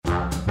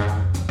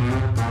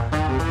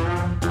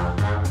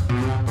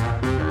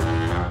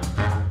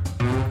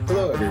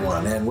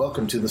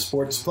welcome to the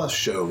Sports Plus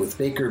Show with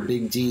Baker,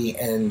 Big D,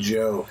 and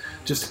Joe.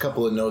 Just a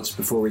couple of notes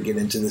before we get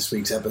into this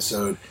week's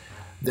episode.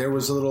 There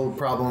was a little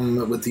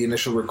problem with the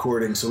initial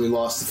recording, so we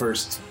lost the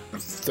first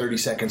 30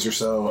 seconds or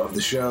so of the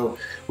show.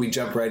 We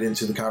jumped right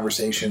into the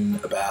conversation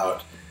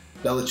about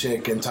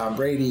Belichick and Tom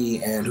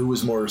Brady and who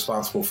was more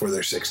responsible for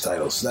their 6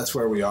 titles. So that's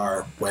where we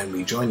are when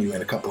we join you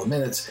in a couple of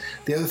minutes.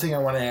 The other thing I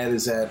want to add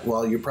is that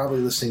while you're probably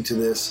listening to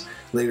this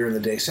later in the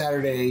day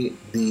Saturday,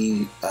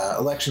 the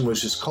election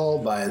was just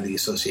called by the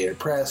Associated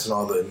Press and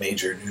all the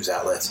major news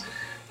outlets.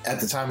 At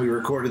the time we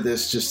recorded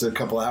this just a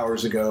couple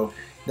hours ago,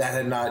 that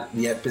had not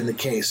yet been the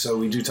case. So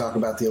we do talk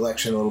about the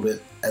election a little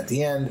bit at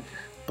the end,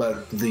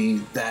 but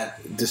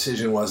that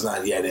decision was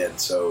not yet in,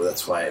 so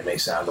that's why it may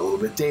sound a little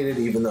bit dated,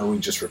 even though we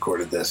just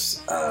recorded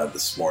this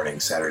morning,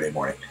 Saturday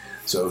morning.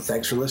 So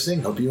thanks for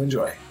listening. Hope you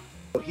enjoy.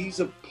 He's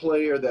a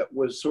player that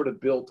was sort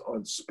of built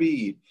on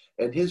speed,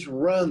 and his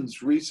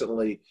runs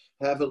recently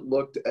haven't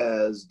looked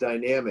as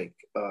dynamic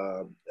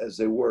as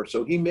they were.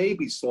 So he may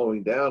be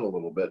slowing down a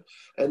little bit.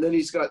 And then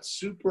he's got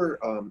super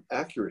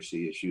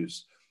accuracy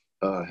issues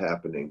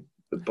happening.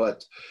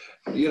 But,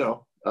 you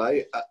know,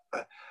 I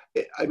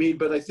mean,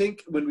 but I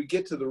think when we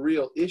get to the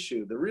real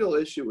issue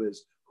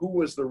is who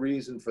was the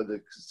reason for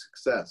the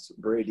success,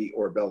 Brady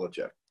or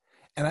Belichick?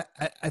 And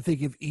I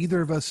think if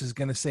either of us is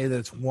going to say that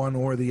it's one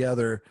or the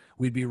other,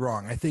 we'd be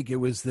wrong. I think it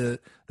was the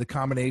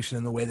combination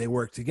and the way they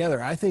worked together.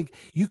 I think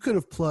you could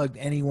have plugged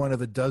any one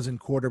of a dozen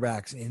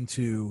quarterbacks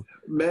into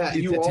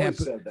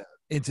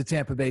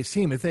Tampa Bay's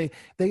team. If they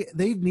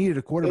needed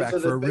a quarterback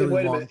for a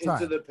really long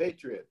time. Into the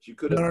Patriots. You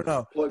could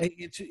have plugged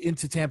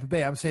into Tampa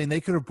Bay. I'm saying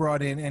they could have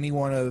brought in any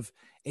one of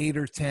 8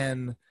 or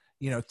 10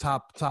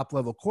 top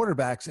level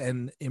quarterbacks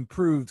and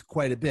improved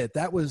quite a bit.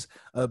 That was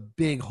a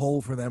big hole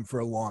for them for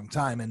a long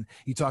time. And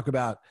you talk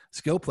about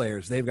skill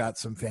players. They've got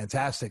some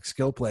fantastic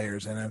skill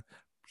players and a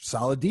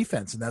solid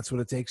defense, and that's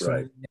what it takes.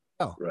 Right.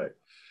 Right.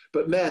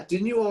 But Matt,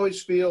 didn't you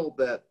always feel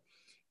that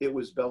it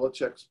was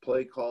Belichick's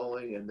play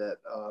calling and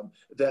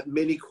that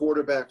many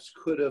quarterbacks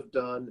could have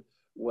done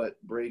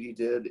what Brady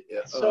did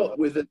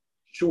with the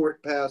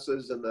short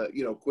passes and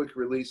the quick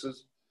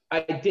releases?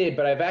 I did,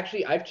 but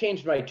I've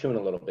changed my tune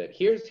a little bit.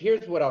 Here's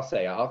what I'll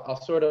say. I'll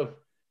throw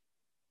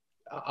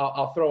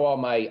all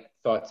my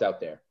thoughts out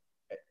there.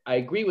 I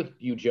agree with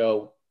you,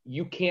 Joe.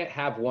 You can't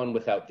have one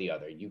without the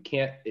other. You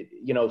can't,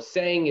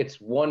 saying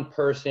it's one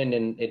person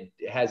and it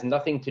has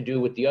nothing to do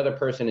with the other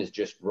person is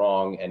just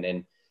wrong.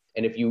 And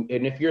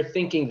if you're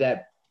thinking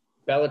that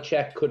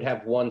Belichick could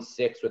have won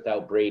 6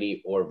 without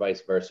Brady or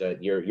vice versa,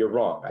 you're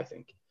wrong. I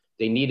think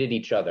they needed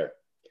each other.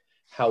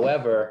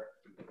 However,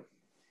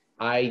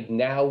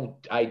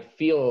 I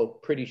feel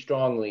pretty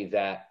strongly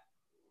that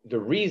the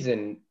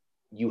reason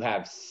you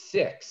have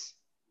 6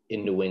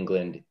 in New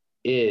England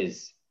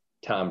is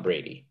Tom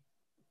Brady.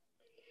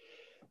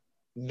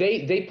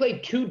 They play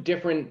 2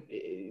 different.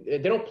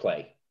 They don't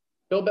play.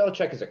 Bill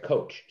Belichick is a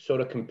coach, so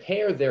to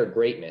compare their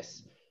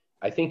greatness,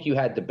 I think you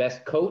had the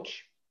best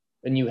coach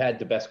and you had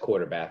the best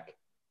quarterback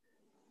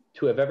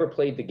to have ever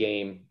played the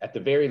game. At the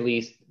very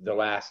least, the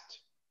last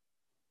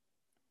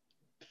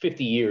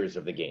 50 years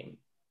of the game.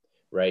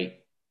 Right?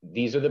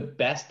 These are the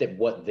best at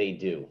what they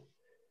do.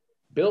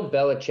 Bill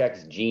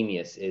Belichick's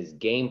genius is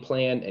game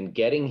plan and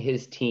getting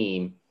his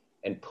team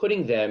and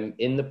putting them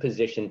in the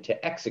position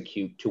to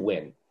execute to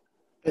win.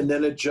 And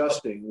then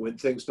adjusting when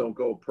things don't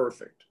go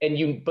perfect.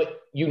 But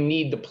you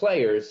need the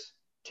players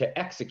to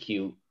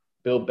execute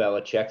Bill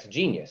Belichick's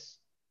genius.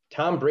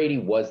 Tom Brady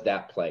was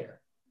that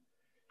player.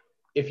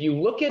 If you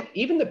look at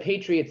even the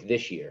Patriots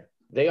this year,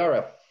 they are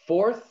a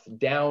 4th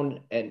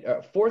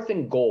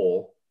and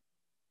goal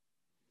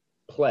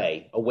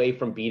play away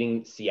from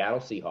beating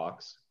Seattle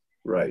Seahawks.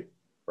 Right.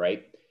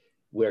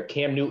 Where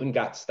Cam Newton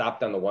got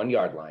stopped on the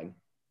 1-yard line.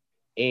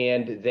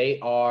 And they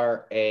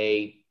are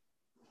a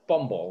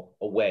fumble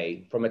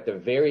away from, at the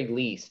very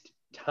least,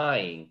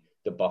 tying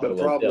the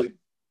Buffalo Bills.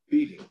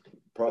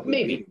 Probably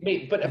beating.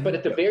 Maybe. But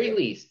at the very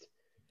least,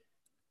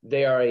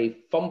 they are a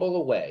fumble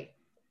away.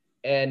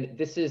 And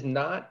this is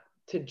not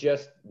to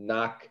just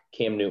knock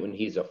Cam Newton.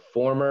 He's a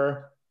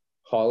former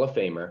Hall of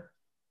Famer.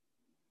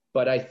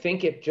 But I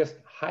think it just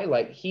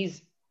highlights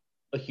he's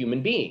a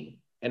human being.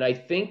 And I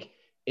think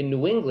in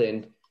New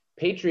England,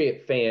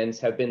 Patriot fans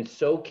have been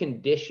so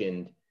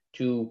conditioned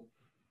to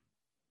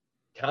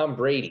Tom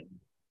Brady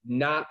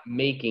not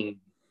making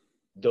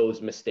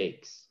those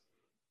mistakes.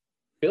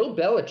 Bill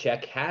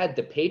Belichick had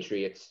the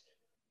Patriots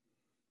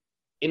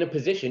in a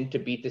position to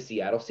beat the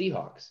Seattle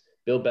Seahawks.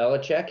 Bill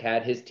Belichick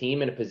had his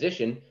team in a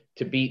position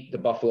to beat the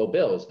Buffalo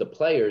Bills. The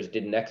players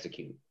didn't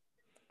execute.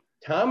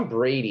 Tom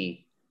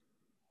Brady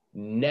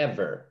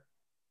never,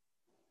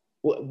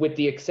 with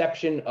the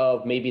exception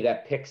of maybe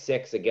that pick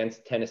 6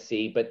 against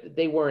Tennessee, but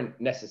they weren't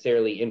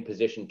necessarily in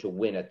position to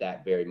win at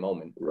that very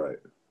moment. Right.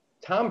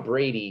 Tom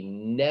Brady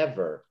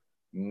never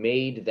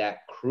made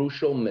that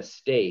crucial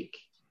mistake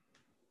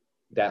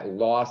that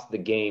lost the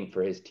game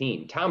for his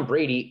team. Tom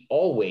Brady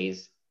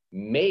always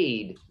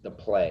made the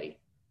play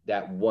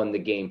that won the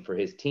game for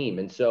his team.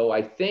 And so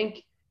I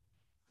think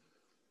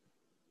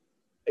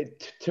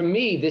to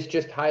me, this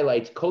just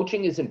highlights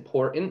coaching is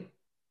important,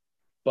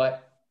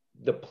 but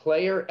the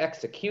player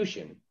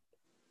execution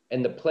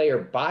and the player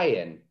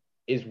buy-in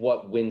is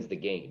what wins the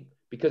game.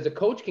 Because the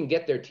coach can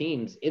get their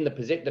teams in the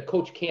position, the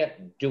coach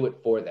can't do it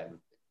for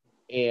them.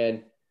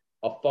 And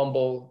a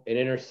fumble, an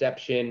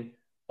interception,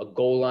 a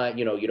goal line,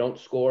 you don't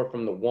score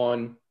from the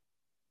one.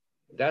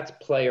 That's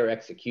player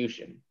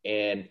execution.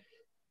 And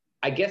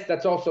I guess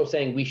that's also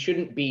saying we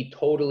shouldn't be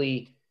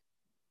totally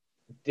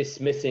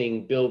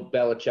dismissing Bill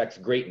Belichick's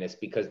greatness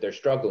because they're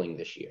struggling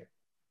this year.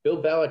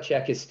 Bill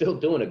Belichick is still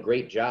doing a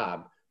great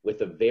job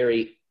with a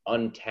very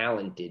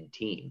untalented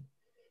team.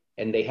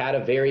 And they had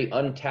a very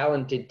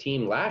untalented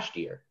team last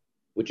year,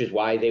 which is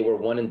why they were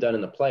one and done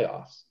in the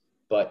playoffs.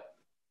 But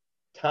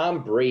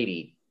Tom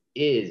Brady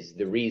is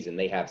the reason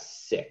they have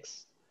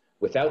 6.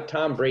 Without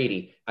Tom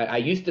Brady, I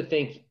used to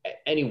think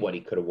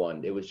anybody could have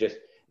won. It was just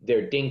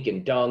their dink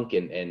and dunk,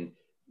 and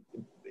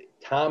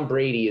Tom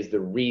Brady is the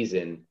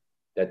reason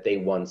that they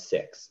won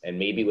 6. And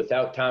maybe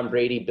without Tom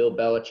Brady, Bill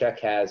Belichick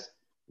has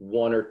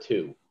 1 or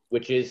 2,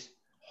 which is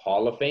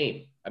Hall of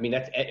Fame. I mean,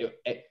 that's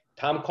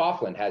Tom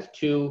Coughlin has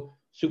 2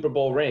 Super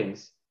Bowl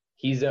rings.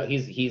 He's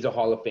a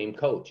Hall of Fame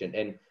coach,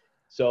 and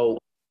so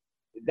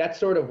that's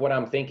sort of what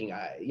I'm thinking.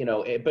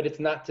 But it's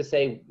not to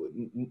say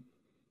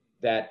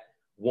that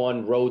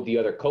one rode the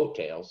other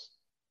coattails.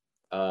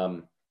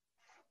 Tom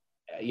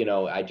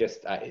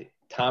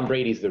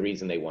Brady's the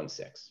reason they won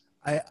 6.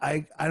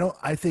 I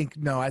think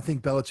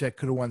Belichick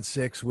could have won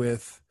 6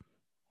 with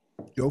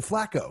Joe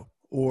Flacco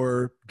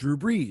or Drew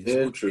Brees.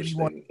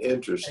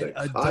 Interesting.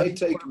 I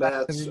take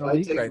Matt's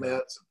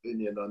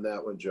opinion on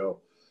that one, Joe.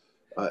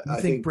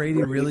 I think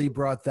Brady really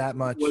brought that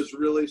much. Was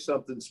really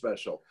something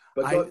special.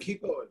 But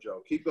keep going,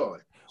 Joe. Keep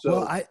going.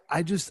 So,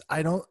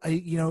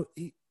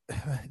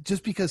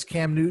 just because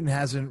Cam Newton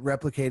hasn't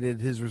replicated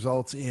his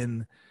results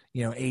in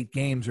 8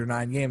 games or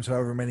 9 games,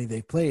 however many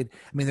they've played.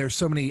 I mean, there's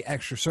so many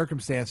extra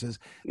circumstances.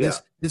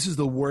 This is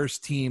the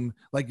worst team,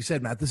 like you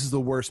said, Matt. This is the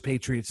worst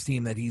Patriots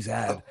team that he's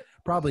had.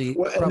 Probably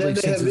then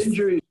they have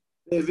injuries.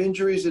 They have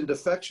injuries and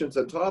defections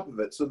on top of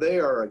it, so they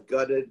are a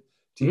gutted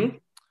team. Mm-hmm.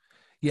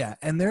 Yeah,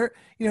 and they're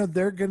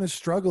going to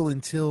struggle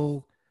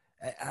until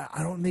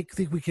I don't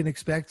think we can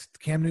expect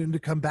Cam Newton to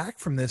come back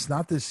from this.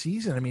 Not this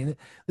season. I mean,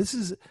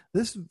 this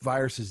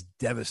virus is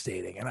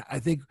devastating, and I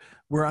think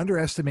we're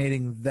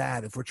underestimating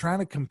that. If we're trying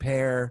to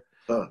compare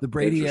the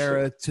Brady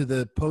era to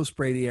the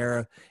post-Brady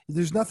era,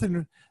 there's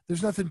nothing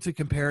to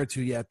compare it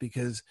to yet,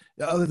 because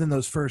other than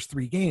those first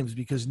 3 games,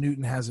 because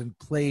Newton hasn't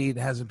played,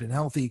 hasn't been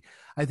healthy.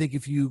 I think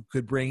if you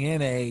could bring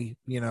in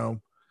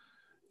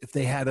if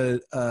they had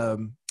a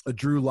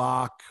Drew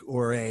Lock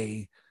or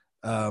a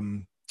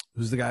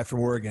who's the guy from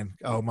Oregon?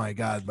 Oh my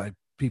God, my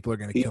people are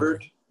going to kill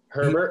me.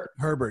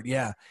 Herbert,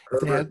 yeah.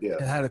 If they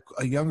had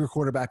a younger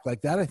quarterback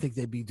like that, I think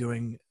they'd be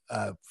doing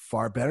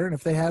far better. And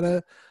if they had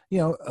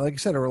like I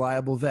said, a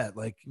reliable vet,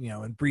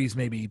 and Breeze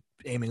may be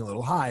aiming a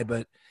little high,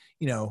 but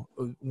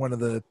one of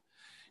the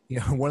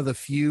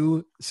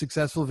few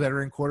successful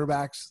veteran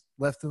quarterbacks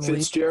left in the league.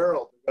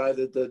 Fitzgerald, the guy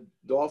that the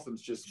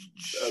Dolphins just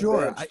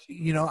sure. I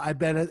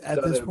bet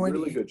at this point,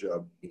 really good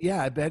job.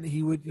 Yeah, I bet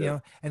he would.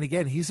 And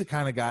again, he's the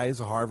kind of guy. He's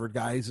a Harvard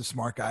guy. He's a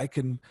smart guy.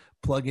 Can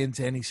plug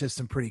into any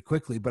system pretty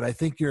quickly. But I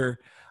think we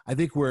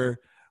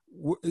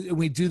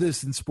do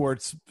this in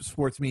sports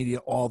media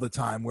all the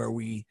time, where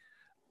we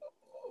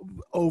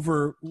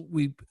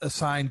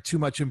assign too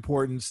much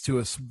importance to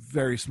a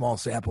very small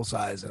sample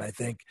size. And I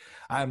think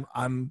the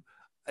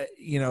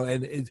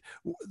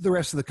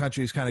rest of the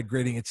country is kind of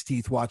gritting its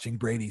teeth watching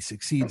Brady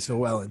succeed so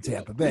well in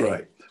Tampa Bay.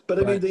 Right. But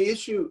I mean, the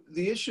issue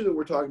that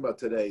we're talking about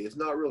today is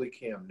not really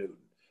Cam Newton.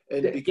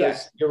 And because,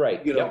 yes, you're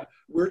right.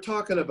 We're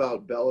talking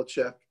about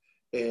Belichick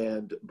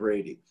and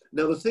Brady.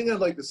 Now, the thing I'd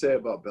like to say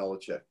about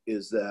Belichick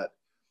is that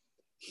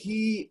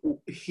he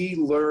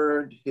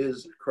learned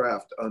his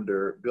craft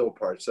under Bill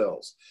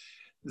Parcells.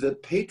 The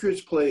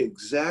Patriots play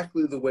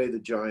exactly the way the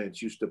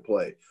Giants used to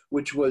play,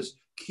 which was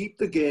keep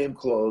the game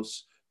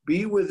close,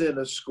 be within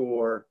a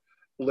score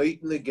late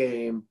in the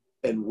game,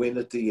 and win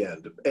at the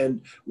end.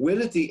 And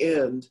win at the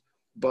end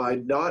by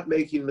not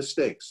making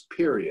mistakes,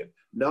 period.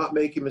 Not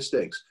making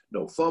mistakes.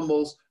 No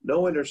fumbles,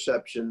 no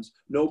interceptions,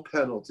 no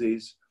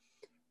penalties.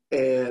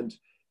 And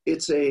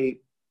it's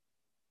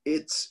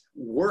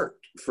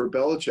worked for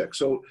Belichick.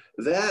 So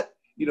that,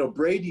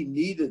 Brady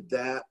needed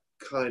that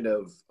kind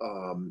of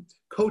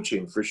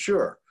coaching for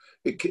sure.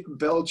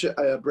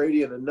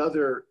 Brady in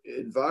another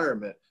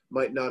environment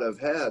might not have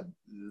had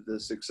the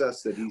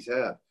success that he's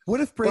had.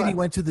 What if Brady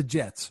went to the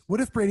Jets?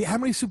 How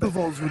many Super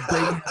Bowls would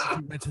Brady have if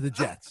he went to the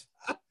Jets?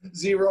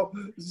 Zero.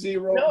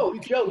 No,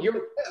 Joe,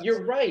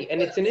 you're right.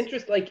 And it's an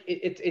interest,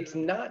 it's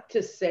not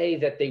to say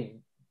that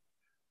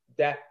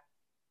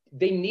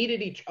they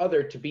needed each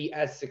other to be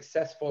as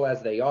successful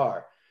as they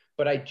are.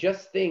 But I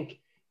just think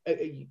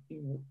in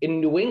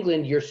New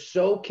England, you're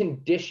so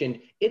conditioned.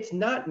 It's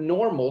not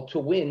normal to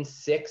win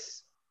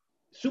 6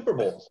 Super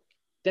Bowls.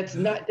 That's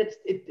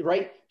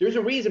right. There's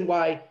a reason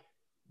why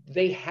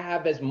they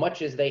have as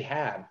much as they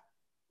have.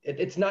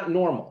 It's not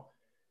normal.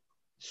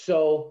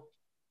 So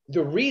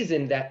the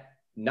reason that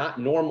not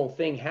normal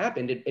thing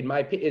happened, in my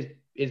opinion,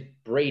 is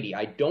Brady.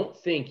 I don't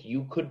think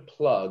you could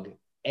plug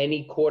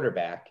any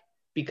quarterback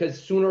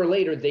because sooner or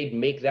later they'd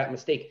make that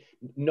mistake.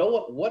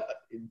 Know what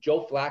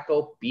Joe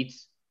Flacco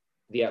beats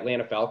the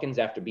Atlanta Falcons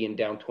after being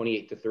down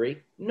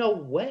 28-3? No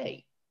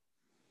way.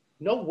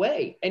 No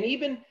way. And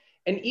even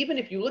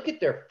if you look at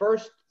their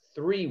first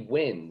 3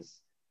 wins,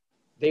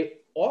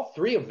 all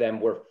 3 of them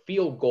were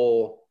field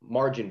goal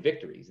margin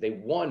victories. They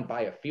won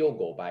by a field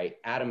goal by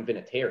Adam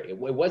Vinatieri. It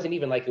wasn't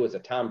even like it was a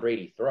Tom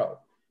Brady throw.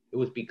 It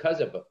was because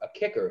of a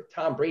kicker.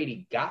 Tom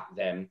Brady got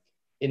them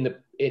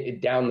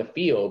down the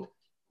field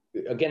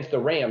against the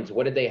Rams.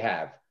 What did they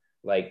have?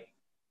 Like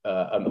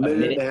a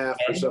minute and a half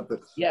 10? Or something.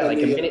 Yeah, like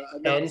a minute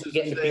 10 to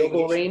get in the field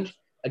goal range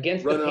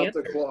against the Panthers. Run out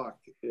the clock.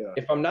 Yeah.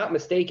 If I'm not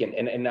mistaken,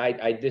 and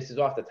I this is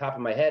off the top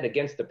of my head,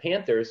 against the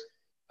Panthers,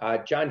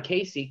 John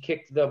Casey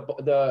kicked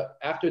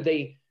after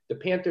the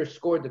Panthers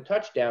scored the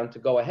touchdown to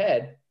go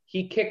ahead,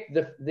 he kicked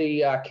the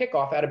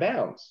kickoff out of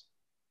bounds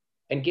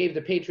and gave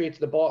the Patriots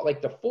the ball at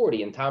like the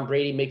 40, and Tom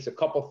Brady makes a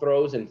couple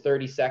throws in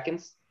 30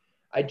 seconds.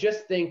 I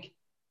just think,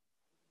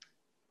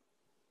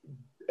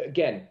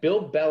 again,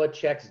 Bill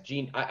Belichick's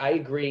gene. I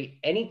agree.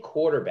 Any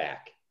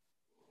quarterback,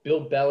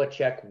 Bill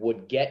Belichick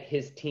would get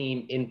his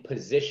team in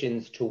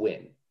positions to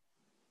win.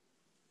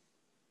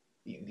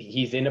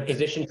 He's in a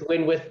position to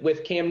win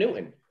with Cam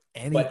Newton.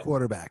 Any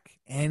quarterback.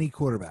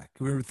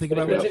 We were thinking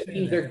about it doesn't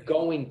mean they're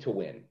going to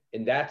win,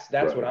 and that's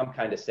right. What I'm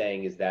kind of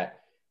saying is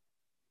that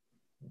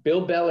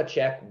Bill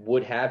Belichick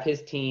would have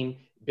his team.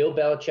 Bill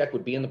Belichick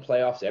would be in the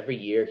playoffs every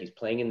year. He's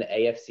playing in the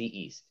AFC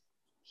East.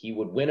 He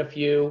would win a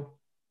few,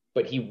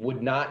 but he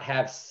would not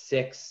have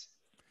 6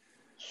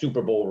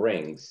 Super Bowl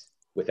rings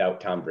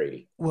without Tom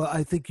Brady. Well,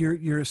 I think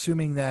you're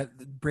assuming that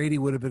Brady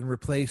would have been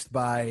replaced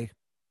by,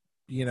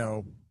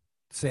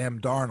 Sam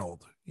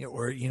Darnold,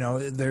 or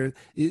they're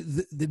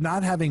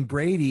not having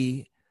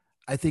Brady.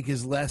 I think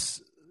is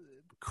less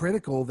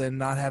critical than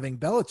not having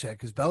Belichick,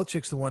 because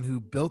Belichick's the one who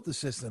built the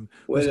system.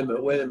 Wait a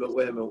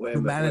minute.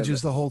 Who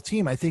manages the whole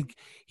team? I think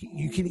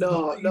you can.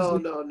 No.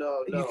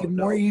 You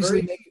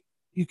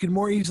can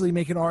more easily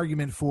make an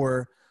argument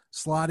for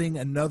slotting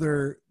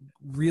another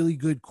really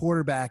good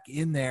quarterback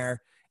in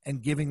there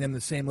and giving them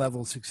the same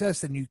level of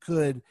success than you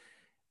could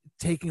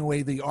taking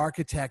away the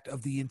architect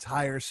of the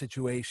entire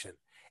situation.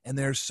 And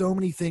there's so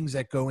many things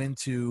that go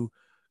into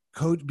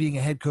being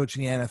a head coach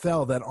in the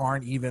NFL that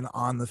aren't even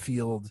on the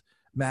field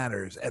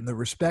matters. And the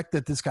respect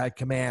that this guy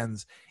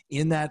commands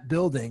in that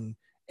building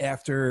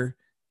after,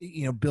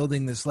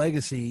 building this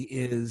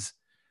legacy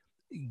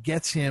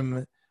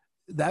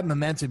that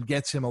momentum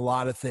gets him a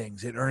lot of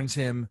things. It earns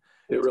him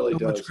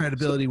much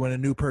credibility when a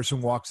new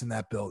person walks in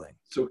that building.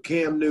 So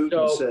Cam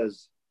Newton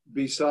says,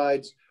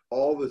 besides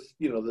all the,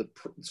 the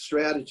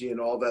strategy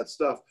and all that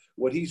stuff,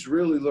 what he's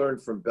really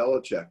learned from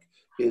Belichick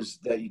is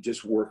that you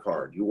just work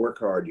hard. You work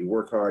hard. You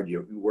work hard.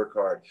 You work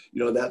hard.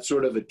 That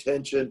sort of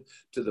attention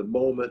to the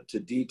moment, to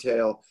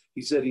detail.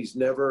 He said he's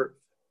never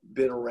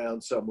been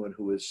around someone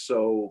who is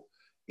so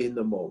in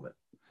the moment.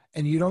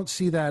 And you don't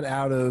see that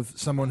out of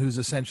someone who's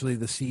essentially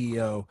the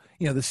CEO.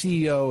 The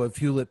CEO of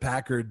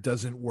Hewlett-Packard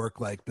doesn't work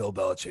like Bill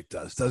Belichick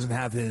does, doesn't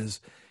have his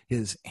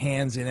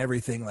hands in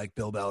everything like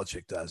Bill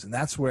Belichick does. And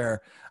that's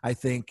where I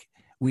think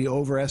we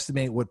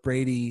overestimate what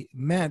Brady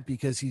meant,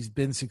 because he's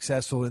been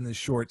successful in this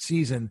short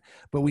season.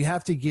 But we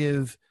have to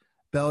give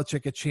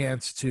Belichick a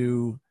chance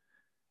to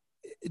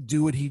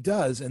do what he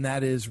does, and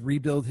that is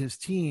rebuild his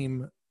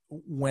team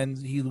when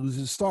he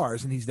loses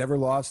stars, and he's never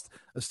lost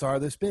a star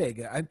this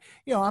big.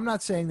 I'm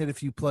not saying that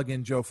if you plug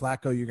in Joe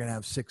Flacco, you're going to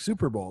have 6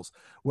 Super Bowls.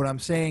 What I'm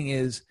saying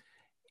is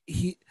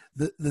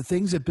the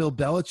things that Bill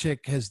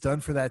Belichick has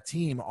done for that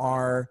team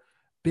are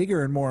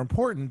bigger and more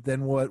important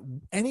than what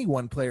any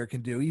one player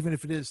can do, even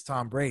if it is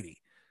Tom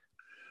Brady.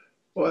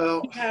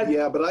 Well,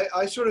 yeah, but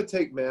I sort of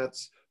take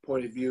Matt's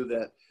point of view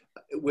that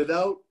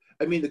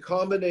the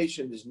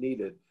combination is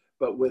needed,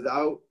 but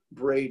without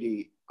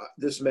Brady,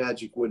 this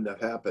magic wouldn't have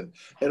happened.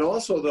 And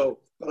also, though,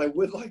 but I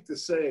would like to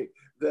say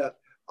that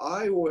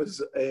I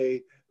was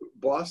a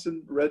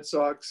Boston Red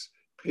Sox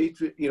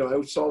Patriot.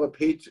 I saw the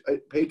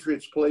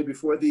Patriots play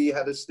before they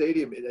had a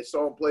stadium, and I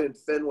saw them play in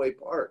Fenway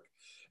Park.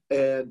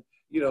 And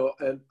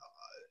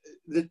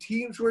the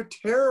teams were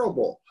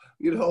terrible.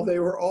 They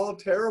were all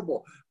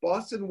terrible.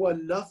 Boston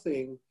won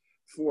nothing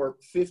for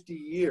 50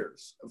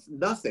 years,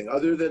 nothing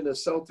other than the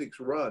Celtics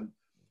run.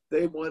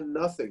 They won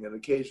nothing, an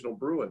occasional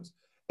Bruins.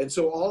 And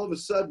so all of a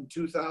sudden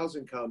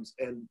 2000 comes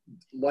and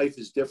life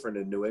is different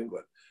in New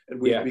England.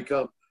 And we've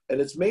become, and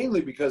it's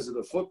mainly because of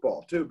the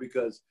football too,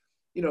 because,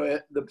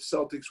 the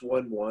Celtics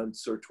won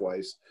once or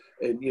twice,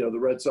 and, the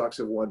Red Sox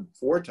have won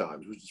 4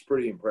 times, which is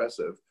pretty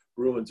impressive.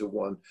 Bruins have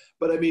won.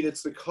 But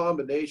it's the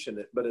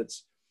combination,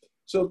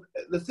 so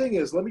the thing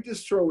is, let me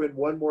just throw in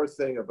one more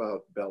thing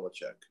about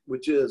Belichick,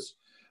 which is,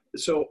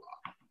 so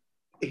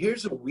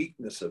here's a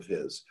weakness of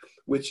his,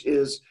 which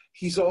is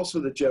he's also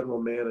the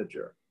general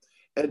manager.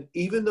 And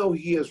even though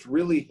he has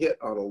really hit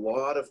on a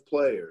lot of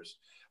players,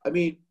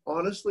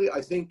 honestly,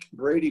 I think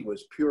Brady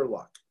was pure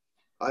luck.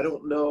 I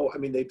don't know. I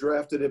mean, they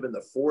drafted him in the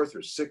 4th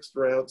or 6th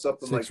round,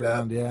 something like Sixth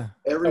round, that. yeah.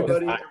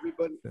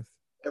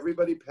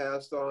 Everybody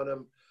passed on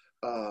him.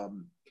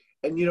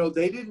 And, you know,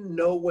 they didn't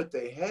know what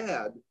they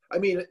had. I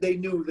mean, they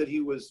knew that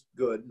he was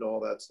good and all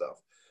that stuff.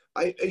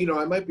 I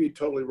might be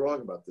totally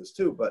wrong about this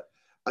too, but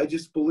I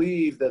just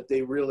believe that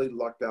they really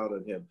lucked out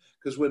on him.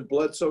 Because when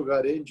Bledsoe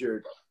got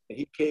injured, and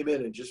he came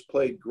in and just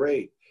played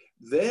great,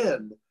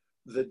 then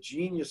the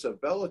genius of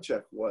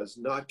Belichick was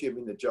not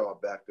giving the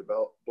job back to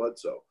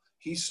Bledsoe.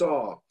 He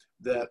saw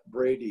that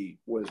Brady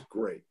was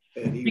great,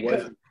 and he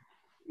wasn't,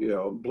 you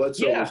know,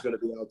 Bledsoe was going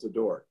to be out the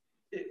door.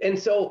 And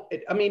so,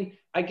 I mean,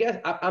 I guess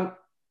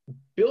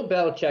Bill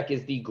Belichick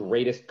is the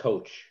greatest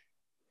coach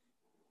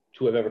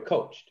to have ever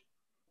coached.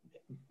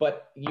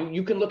 But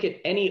you can look at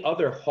any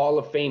other Hall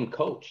of Fame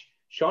coach.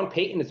 Sean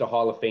Payton is a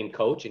Hall of Fame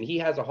coach, and he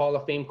has a Hall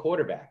of Fame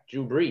quarterback,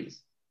 Drew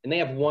Brees, and they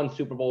have 1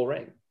 Super Bowl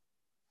ring.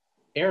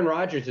 Aaron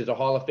Rodgers is a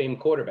Hall of Fame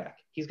quarterback.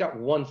 He's got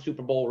 1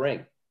 Super Bowl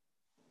ring.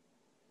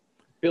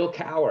 Bill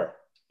Cowher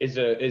is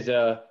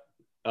a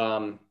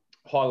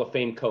Hall of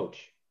Fame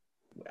coach.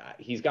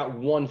 He's got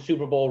 1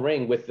 Super Bowl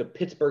ring with the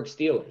Pittsburgh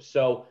Steelers.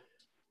 So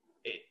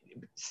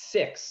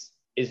 6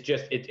 is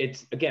just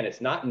it's again, it's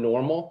not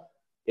normal.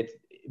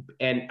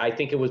 And I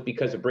think it was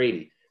because of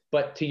Brady.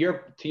 But to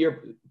your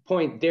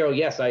point, Darryl,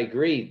 yes, I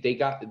agree. They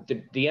got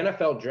the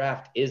NFL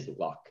draft is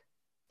luck.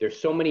 There's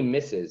so many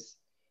misses.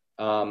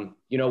 When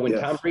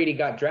Tom Brady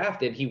got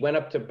drafted, he went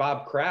up to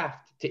Bob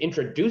Kraft to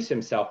introduce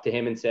himself to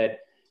him and said,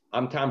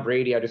 "I'm Tom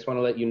Brady. I just want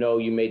to let you know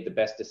you made the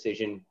best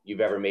decision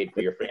you've ever made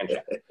for your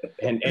franchise."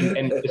 And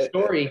the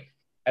story,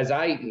 as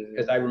I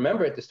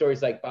remember it, the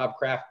story's like Bob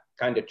Kraft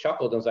kind of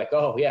chuckled and was like,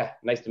 "Oh yeah,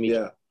 nice to meet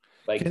you."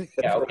 Like,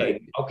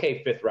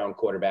 okay, 5th round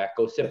quarterback,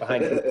 go sit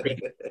behind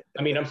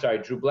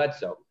Drew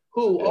Bledsoe,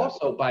 who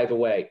also, by the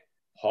way,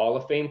 Hall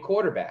of Fame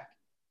quarterback.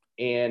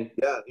 And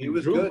he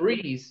was Drew good.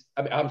 Brees.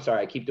 I'm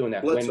sorry, I keep doing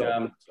that.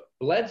 When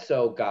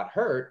Bledsoe got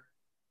hurt,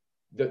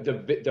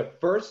 the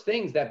first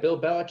things that Bill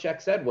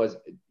Belichick said was,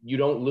 "You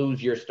don't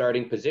lose your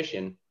starting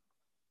position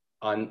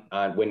on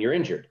when you're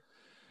injured.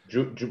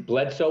 Drew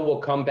Bledsoe will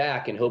come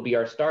back and he'll be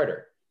our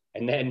starter."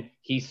 And then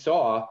he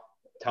saw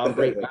Tom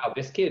Brady. Wow,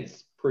 this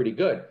kid's pretty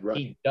good. Right.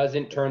 He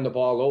doesn't turn the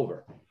ball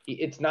over.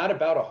 It's not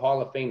about a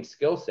Hall of Fame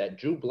skill set.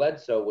 Drew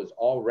Bledsoe was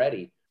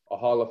already a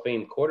Hall of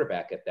Fame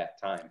quarterback at that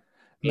time.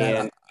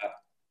 Matt,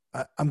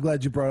 I'm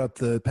glad you brought up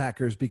the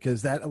Packers,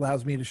 because that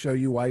allows me to show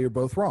you why you're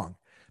both wrong.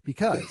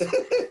 Because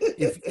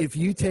if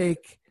you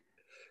take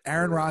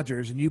Aaron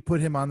Rodgers and you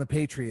put him on the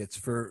Patriots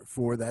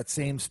for that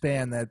same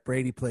span that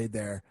Brady played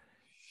there,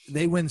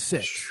 they win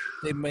 6.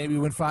 They maybe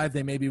win 5,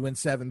 they maybe win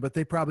 7, but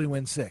they probably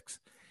win 6.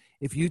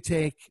 If you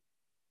take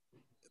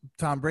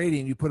Tom Brady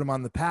and you put him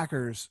on the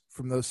Packers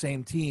from those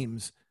same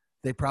teams,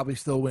 they probably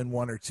still win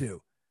 1 or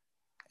 2.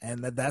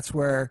 And that's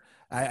where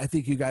I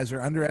think you guys are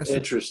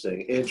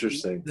underestimating.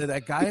 Interesting.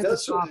 That guy at the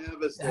top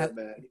have us there,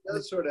 Matt. He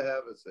does sort of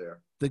have us there.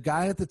 The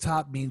guy at the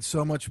top means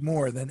so much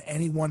more than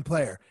any one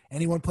player.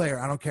 Any one player.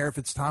 I don't care if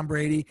it's Tom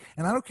Brady,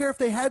 and I don't care if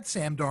they had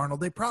Sam Darnold.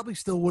 They probably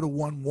still would have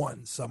won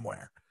 1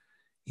 somewhere.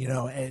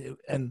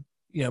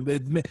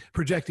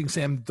 Projecting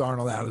Sam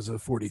Darnold out as a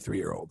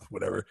 43-year-old,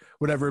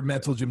 whatever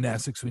mental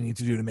gymnastics we need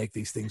to do to make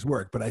these things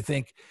work. But I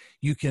think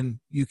you can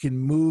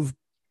move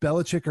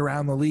Belichick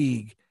around the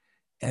league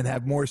and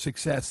have more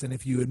success than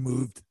if you had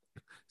moved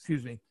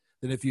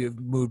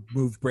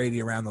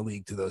Brady around the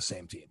league to those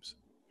same teams.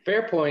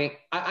 Fair point.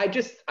 I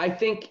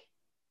think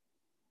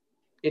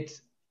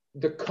it's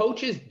the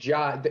coach's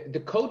job.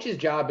 The coach's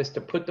job is to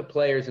put the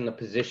players in the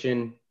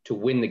position to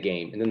win the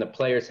game, and then the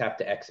players have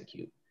to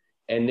execute.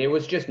 And there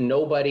was just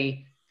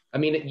nobody. I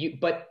mean,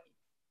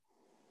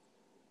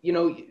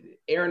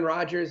 Aaron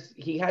Rodgers,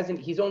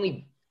 he's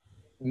only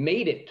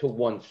made it to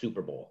 1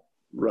 Super Bowl.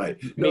 Right.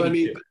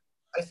 Maybe 2.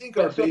 I think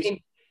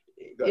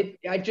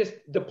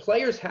the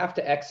players have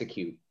to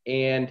execute.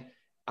 And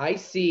I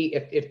see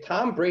if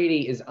Tom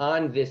Brady is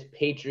on this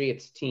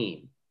Patriots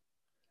team,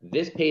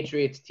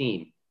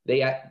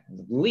 they at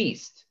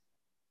least,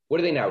 what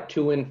are they now,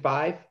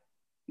 2-5?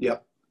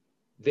 Yep.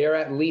 They're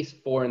at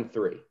least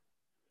 4-3.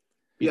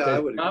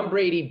 Because Tom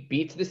Brady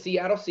beats the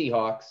Seattle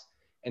Seahawks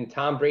and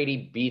Tom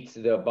Brady beats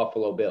the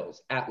Buffalo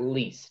Bills, at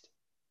least,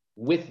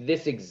 with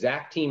this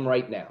exact team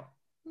right now.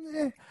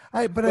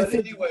 I think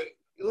anyway,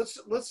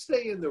 let's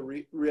stay in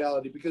the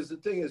reality, because the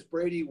thing is,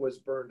 Brady was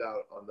burned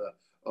out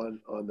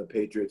on the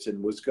Patriots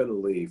and was going to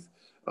leave.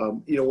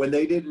 When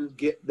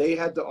they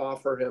had to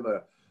offer him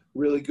a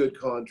really good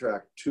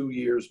contract 2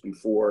 years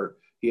before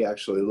he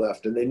actually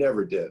left, and they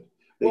never did.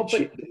 They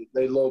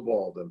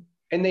lowballed him.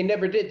 And they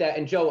never did that.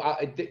 And Joe,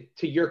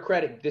 to your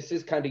credit, this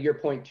is kind of your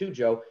point too,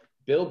 Joe.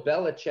 Bill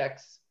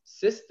Belichick's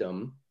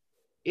system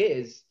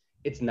it's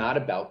not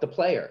about the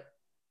player.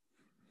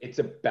 It's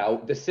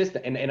about the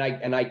system. And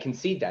I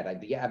concede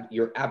that.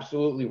 You're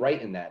absolutely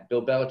right in that.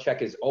 Bill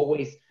Belichick is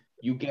always,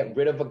 you get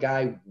rid of a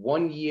guy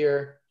 1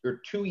 year or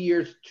 2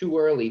 years too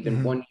early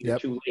than 1 year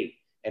too late.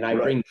 And I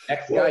bring the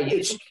next guy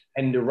in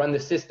and to run the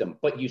system,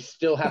 but you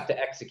still have to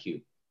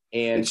execute.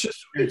 And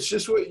it's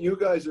just what you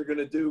guys are going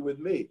to do with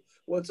me.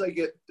 Once I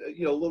get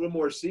a little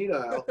more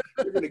senile,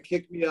 you're going to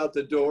kick me out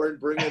the door and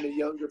bring in a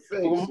younger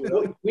face.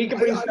 We can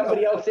bring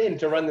somebody else in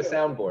to run the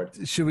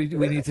soundboard. Should we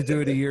need to do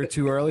it a year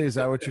too early? Is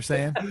that what you're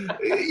saying?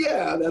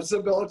 Yeah, that's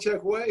the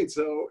Belichick way.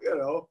 So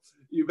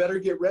you better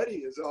get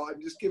ready. So I'm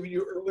just giving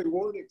you early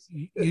warnings.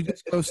 You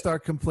just go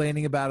start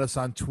complaining about us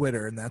on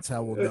Twitter, and that's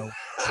how we'll know.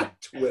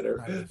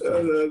 Twitter.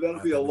 That'll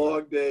be a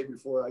long day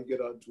before I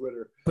get on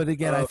Twitter. But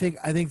again, I think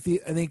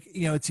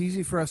it's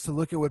easy for us to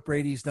look at what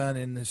Brady's done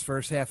in his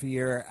first half a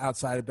year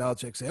outside of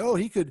Belichick. Say, oh,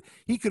 he could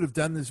have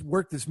done this,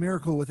 worked this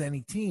miracle with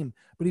any team,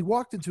 but he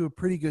walked into a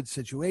pretty good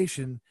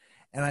situation.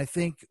 And I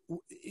think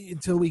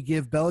until we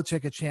give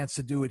Belichick a chance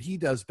to do what he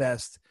does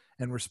best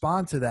and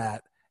respond to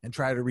that and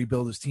try to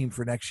rebuild his team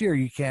for next year,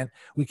 we can't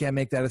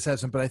make that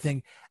assessment. But I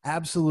think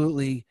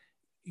absolutely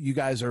you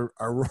guys are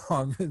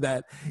wrong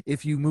that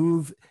if you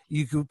move,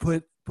 you could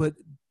put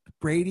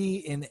Brady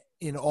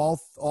in all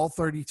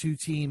 32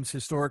 teams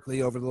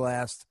historically over the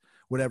last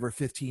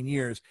 15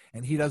 years,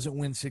 and he doesn't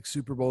win 6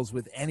 Super Bowls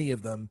with any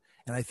of them.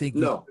 And I think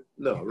you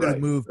could have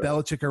moved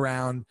Belichick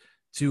around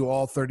to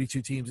all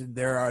 32 teams, and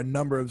there are a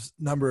number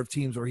of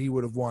teams where he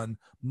would have won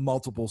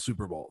multiple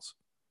Super Bowls.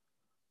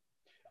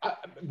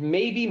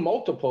 Maybe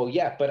multiple,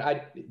 yeah,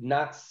 but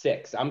not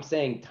 6. I'm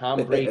saying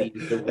Tom Brady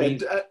is the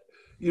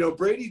reason.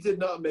 Brady did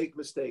not make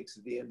mistakes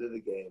at the end of the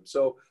game.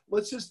 So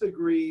let's just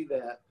agree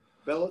that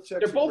Belichick's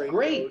They're both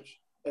great. Coach,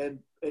 and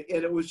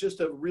it was just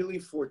a really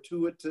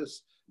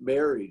fortuitous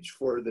marriage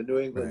for the New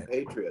England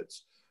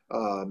Patriots.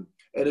 And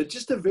it's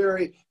just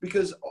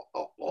because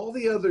all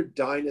the other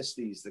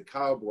dynasties, the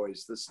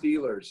Cowboys, the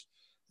Steelers,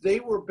 they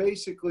were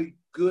basically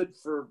good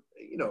for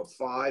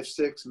 5,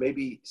 6,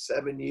 maybe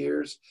 7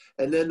 years,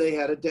 and then they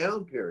had a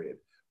down period.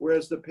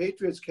 Whereas the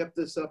Patriots kept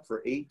this up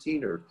for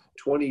 18 or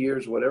 20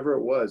 years, whatever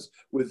it was,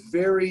 with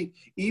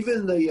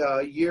even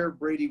the year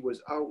Brady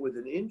was out with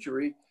an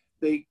injury,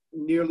 they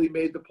nearly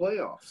made the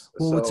playoffs.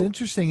 Well, what's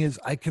interesting is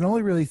I can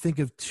only really think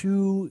of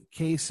 2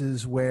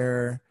 cases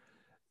where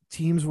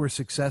teams were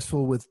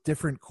successful with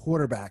different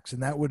quarterbacks,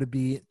 and that would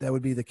be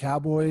the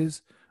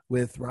Cowboys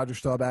with Roger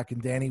Staubach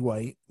and Danny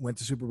White, went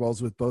to Super Bowls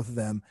with both of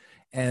them,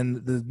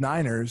 and the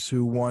Niners,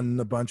 who won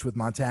a bunch with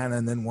Montana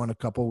and then won a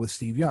couple with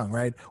Steve Young,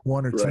 right?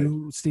 1 or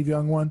 2 Steve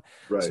Young won.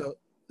 Right.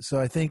 So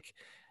I think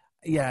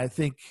it's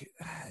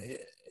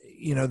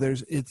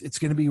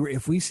going to be,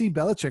 if we see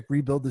Belichick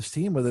rebuild this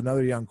team with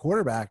another young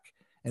quarterback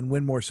and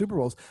win more Super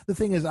Bowls. The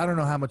thing is, I don't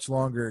know how much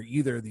longer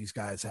either of these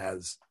guys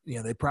has.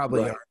 They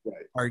probably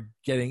are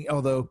getting,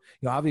 although,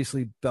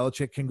 obviously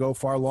Belichick can go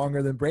far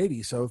longer than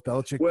Brady. So if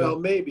Belichick. Well,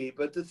 maybe.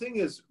 But the thing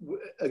is,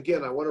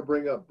 again, I want to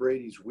bring up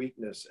Brady's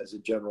weakness as a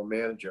general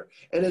manager.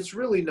 And it's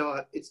really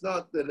not, it's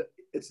not that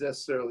it's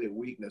necessarily a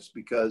weakness,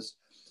 because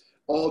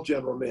all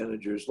general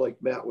managers,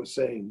 like Matt was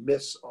saying,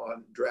 miss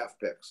on draft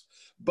picks.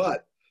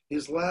 But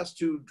his last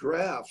 2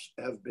 drafts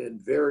have been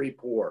very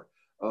poor.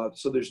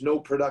 So there's no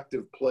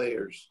productive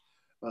players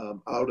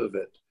out of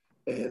it,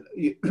 and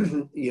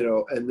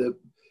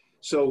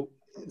so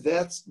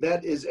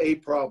that is a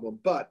problem.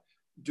 But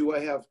do I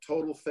have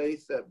total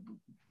faith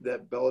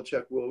that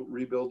Belichick will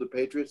rebuild the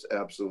Patriots?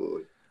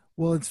 Absolutely.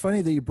 Well, it's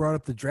funny that you brought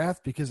up the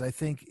draft, because I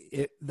think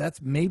that's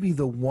maybe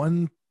the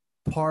one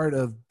part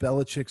of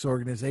Belichick's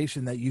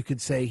organization that you could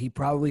say he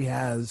probably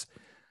has.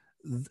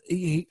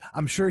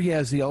 I'm sure he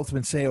has the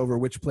ultimate say over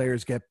which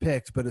players get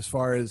picked, but as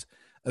far as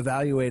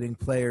evaluating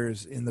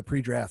players in the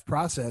pre-draft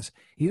process,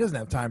 he doesn't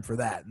have time for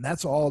that. And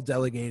that's all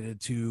delegated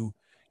to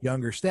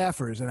younger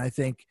staffers. And I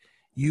think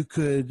you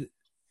could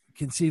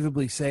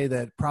conceivably say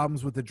that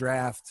problems with the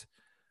draft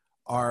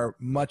are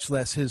much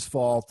less his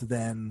fault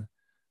than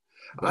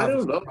I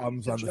don't know.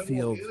 problems on the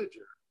field. Manager.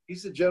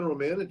 He's the general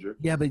manager.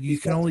 Yeah, but you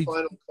can only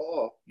final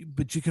call.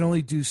 But you can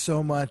only do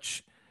so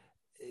much.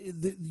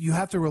 You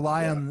have to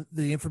rely on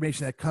the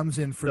information that comes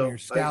in from your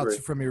scouts,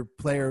 from your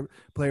player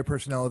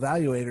personnel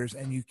evaluators,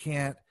 and you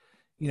can't,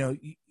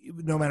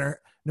 no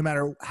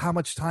matter how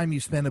much time you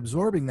spend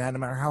absorbing that, no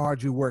matter how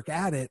hard you work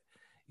at it,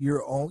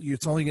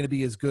 it's only going to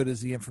be as good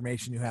as the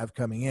information you have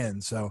coming in.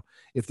 So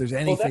if there's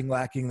anything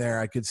lacking there,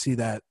 I could see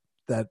that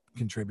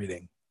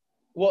contributing.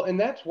 Well, and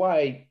that's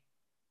why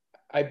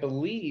I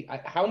believe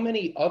how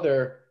many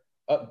other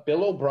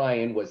Bill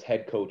O'Brien was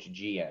head coach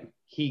GM.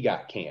 He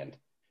got canned.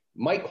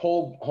 Mike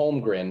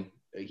Holmgren,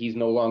 he's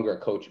no longer a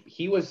coach.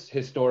 He was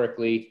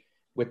historically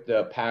with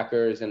the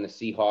Packers and the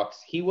Seahawks.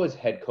 He was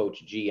head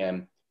coach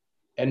GM.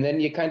 And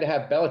then you kind of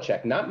have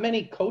Belichick. Not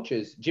many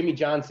coaches, Jimmy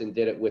Johnson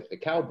did it with the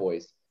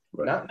Cowboys.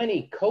 Right. Not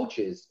many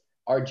coaches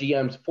are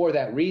GMs for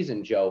that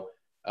reason, Joe.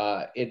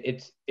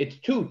 It's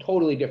 2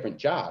 totally different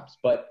jobs.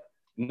 But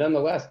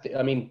nonetheless,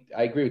 I mean,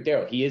 I agree with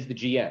Darryl. He is the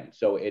GM,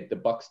 so the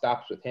buck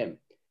stops with him.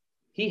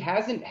 He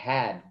hasn't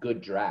had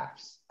good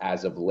drafts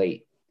as of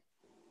late.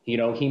 He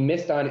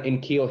missed on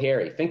N'Keal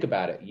Harry. Think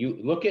about it. You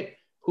look at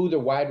who the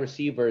wide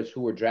receivers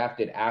who were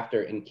drafted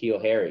after N'Keal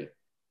Harry.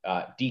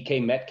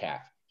 DK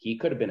Metcalf. He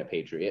could have been a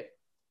Patriot.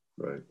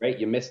 Right?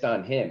 You missed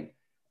on him.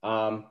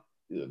 The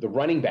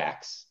running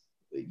backs.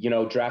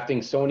 drafting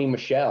Sony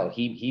Michel.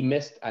 He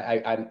missed.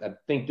 I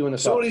think doing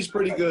this. Sony's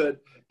pretty good.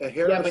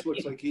 Harris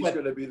looks like he's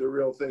going to be the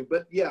real thing.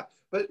 But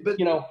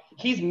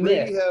he's Brady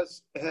missed.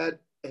 has had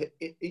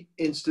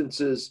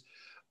instances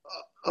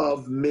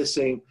of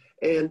missing,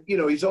 and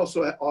he's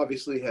also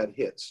obviously had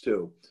hits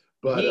too.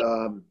 But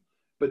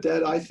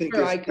that I think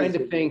is, I kind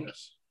of think,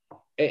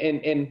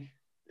 and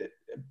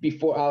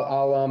before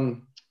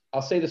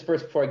I'll say this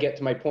first before I get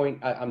to my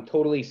point. I'm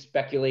totally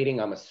speculating.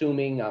 I'm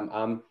assuming.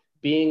 I'm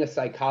being a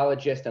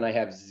psychologist, and I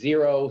have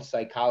zero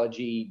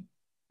psychology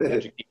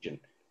education.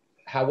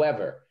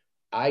 However,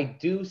 I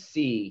do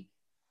see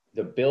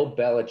the Bill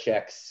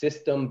Belichick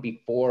system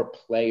before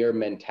player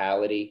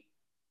mentality.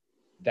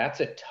 That's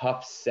a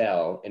tough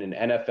sell in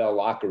an NFL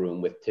locker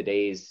room with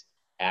today's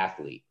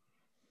athlete.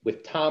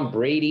 With Tom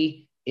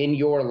Brady in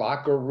your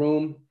locker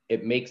room,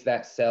 it makes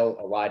that sell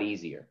a lot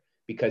easier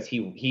because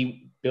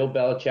Bill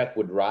Belichick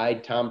would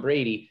ride Tom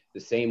Brady the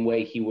same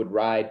way he would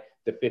ride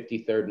the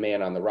 53rd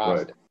man on the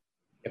roster. Right.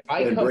 If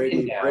I come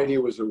Brady, in now, Brady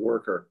was a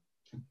worker,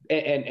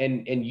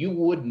 and you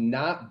would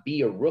not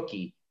be a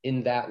rookie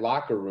in that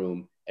locker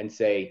room and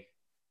say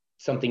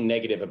something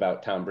negative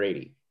about Tom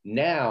Brady.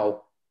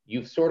 Now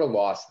you've sort of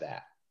lost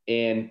that,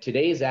 and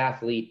today's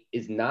athlete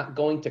is not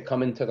going to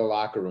come into the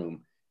locker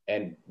room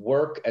and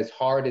work as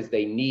hard as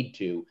they need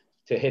to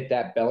hit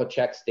that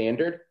Belichick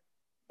standard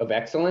of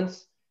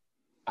excellence.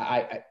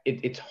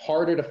 It's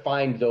harder to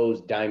find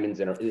those diamonds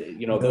and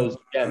those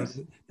gems.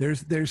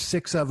 There's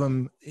 6 of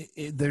them.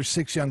 There's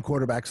 6 young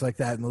quarterbacks like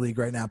that in the league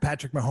right now.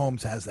 Patrick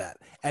Mahomes has that.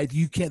 And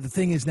you can't. The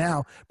thing is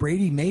now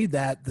Brady made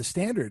that the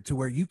standard to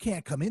where you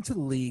can't come into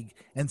the league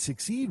and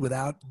succeed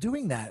without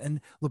doing that.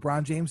 And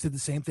LeBron James did the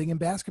same thing in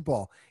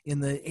basketball in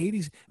the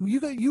 80s.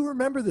 You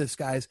remember this,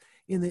 guys.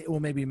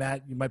 Maybe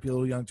Matt, you might be a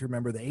little young to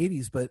remember the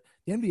 80s, but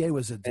the NBA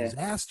was a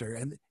disaster,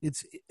 and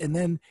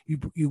then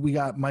we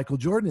got Michael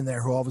Jordan in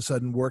there who all of a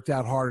sudden worked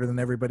out harder than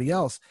everybody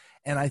else.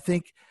 And I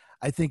think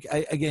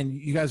again,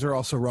 you guys are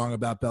also wrong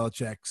about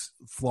Belichick's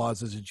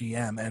flaws as a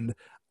GM. And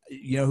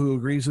who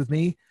agrees with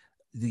me?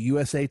 The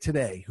USA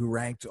Today, who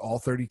ranked all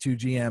 32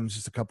 GMs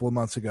just a couple of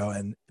months ago,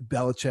 and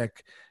Belichick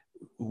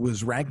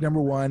was ranked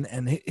number 1.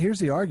 And here's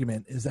the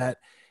argument: is that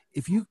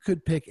if you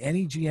could pick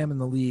any GM in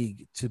the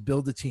league to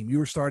build a team, you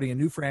were starting a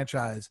new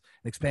franchise,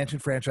 an expansion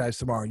franchise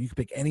tomorrow, you could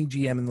pick any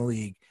GM in the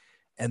league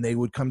and they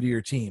would come to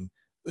your team.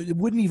 It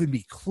wouldn't even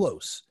be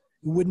close.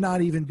 It would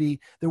not even be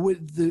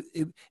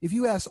if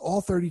you asked all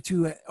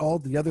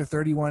the other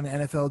 31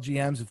 NFL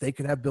GMs if they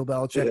could have Bill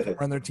Belichick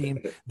run their team,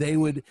 they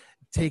would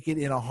take it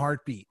in a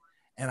heartbeat.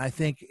 And I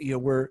think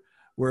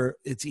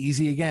it's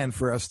easy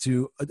for us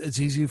to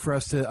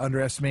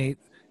underestimate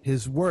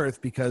his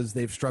worth because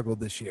they've struggled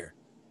this year.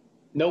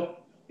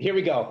 Nope. Here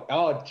we go.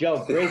 Oh,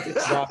 Joe, great.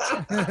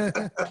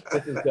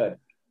 This is good.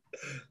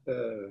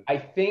 I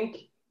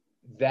think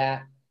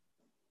that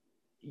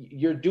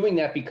you're doing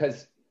that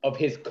because of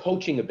his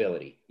coaching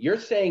ability. You're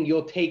saying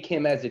you'll take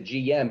him as a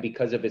GM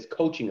because of his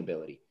coaching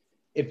ability.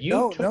 If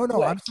you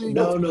I'm saying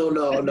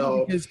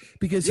no.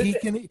 Because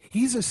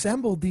he's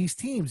assembled these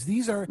teams.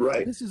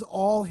 This is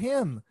all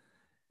him.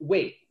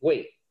 Wait.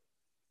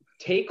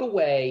 Take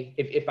away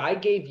if I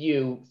gave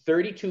you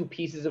 32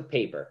 pieces of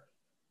paper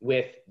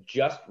with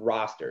just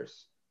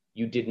rosters,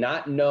 you did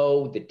not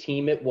know the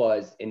team it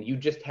was, and you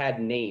just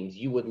had names,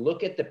 you would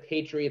look at the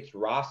Patriots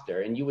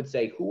roster and you would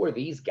say, who are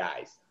these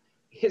guys?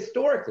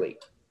 Historically,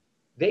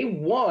 they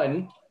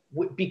won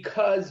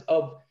because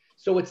of –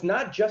 so it's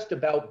not just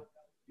about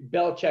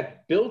Belichick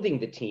building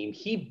the team.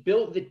 He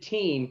built the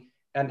team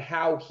and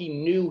how he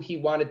knew he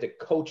wanted to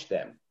coach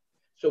them.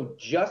 So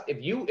just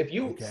if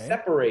you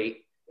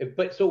separate –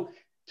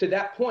 to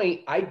that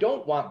point, I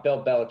don't want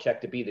Bill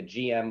Belichick to be the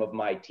GM of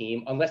my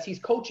team unless he's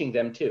coaching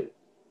them too.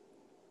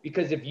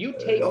 Because if you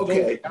take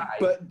those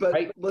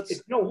guys,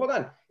 hold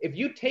on. If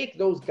you take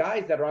those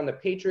guys that are on the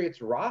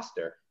Patriots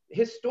roster,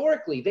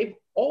 historically, they've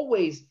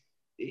always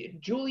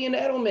Julian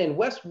Edelman,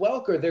 Wes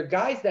Welker, they're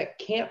guys that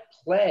can't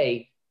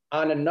play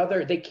on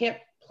they can't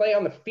play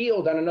on the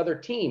field on another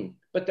team,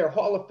 but they're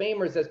Hall of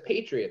Famers as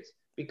Patriots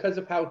because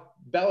of how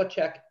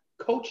Belichick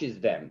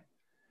coaches them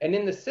and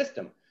in the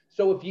system.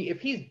 So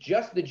if he's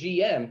just the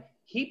GM,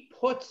 he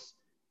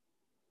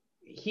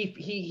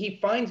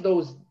finds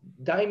those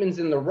diamonds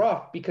in the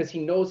rough because he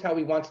knows how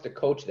he wants to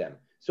coach them.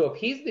 So if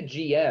he's the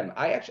GM,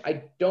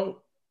 I don't,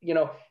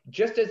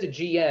 just as a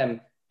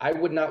GM, I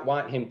would not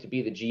want him to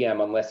be the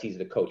GM unless he's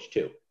the coach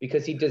too,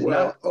 because he does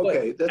not.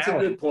 Okay, that's a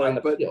good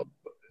point.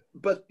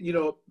 But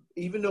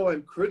even though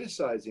I'm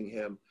criticizing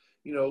him,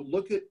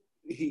 look at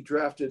he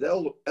drafted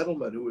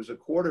Edelman, who was a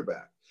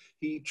quarterback.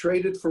 He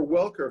traded for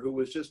Welker, who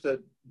was just a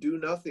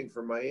do-nothing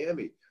for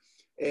Miami.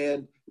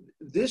 And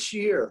this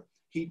year,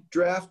 he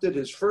drafted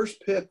his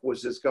first pick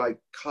was this guy,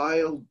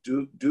 Kyle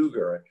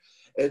Duggar.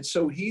 And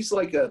so he's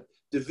like a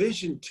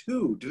Division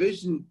II,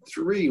 Division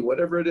III,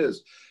 whatever it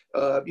is.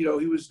 He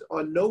was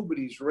on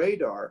nobody's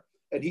radar,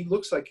 and he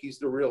looks like he's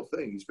the real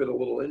thing. He's been a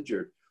little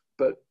injured,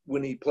 but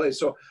when he plays.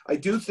 So I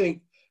do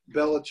think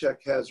Belichick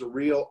has a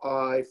real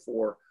eye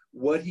for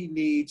what he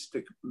needs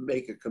to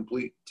make a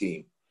complete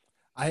team.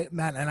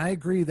 Matt, and I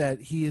agree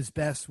that he is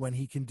best when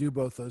he can do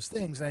both those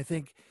things. And I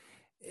think,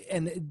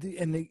 and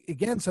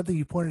again, something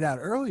you pointed out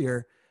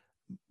earlier,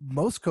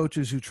 most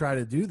coaches who try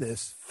to do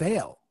this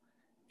fail.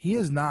 He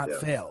has not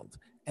failed.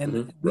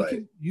 And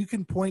you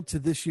can point to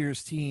this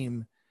year's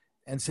team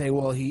and say,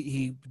 well,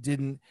 he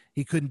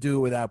couldn't do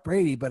it without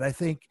Brady. But I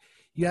think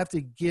you have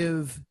to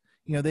give,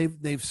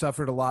 they've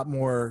suffered a lot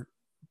more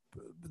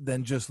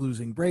than just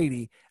losing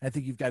Brady. I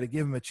think you've got to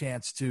give him a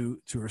chance to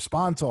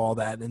respond to all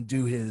that and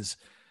do his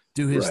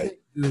thing,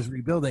 do his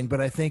rebuilding.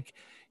 But I think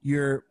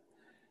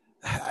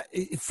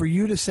for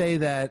you to say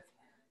that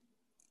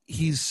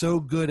he's so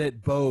good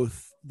at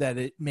both that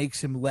it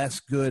makes him less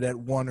good at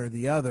one or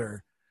the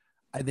other,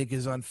 I think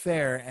is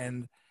unfair.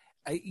 And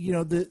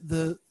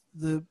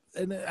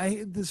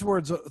this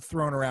word's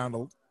thrown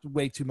around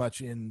way too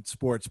much in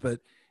sports, but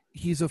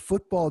he's a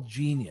football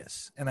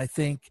genius. And I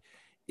think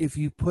if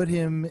you put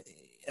him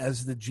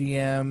as the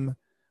GM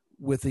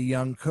with a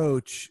young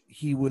coach,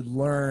 he would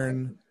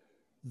learn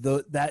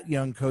that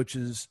young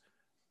coach's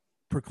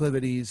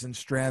proclivities and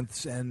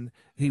strengths, and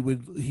he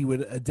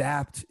would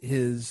adapt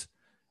his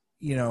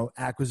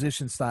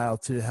acquisition style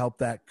to help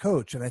that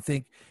coach. And I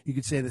think you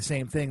could say the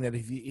same thing, that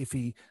if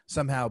he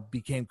somehow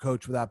became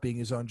coach without being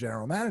his own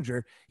general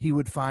manager, he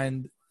would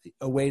find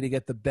a way to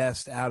get the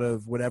best out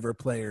of whatever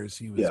players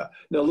he was. Yeah.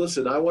 Now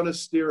listen, I want to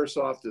steer us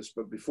off this,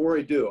 but before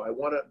I do, I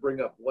want to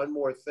bring up one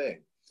more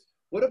thing.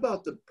 What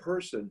about the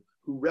person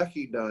who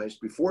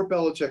recognized before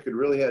Belichick had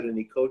really had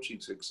any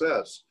coaching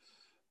success,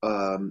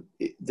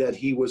 that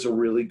he was a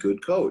really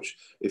good coach?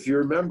 If you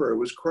remember, it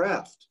was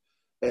Kraft,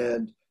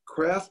 and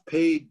Kraft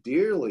paid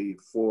dearly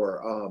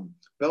for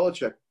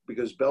Belichick,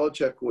 because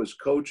Belichick was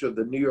coach of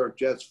the New York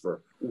Jets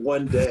for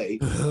one day,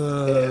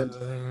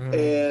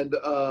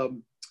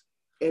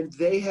 and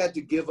they had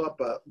to give up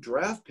a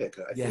draft pick.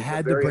 You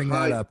had to bring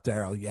that up,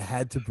 Darryl. You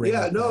had to bring.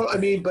 Yeah, no, I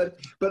mean, but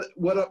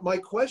what my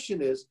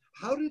question is,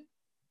 how did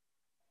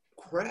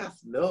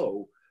Kraft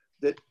know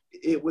that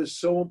it was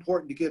so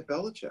important to get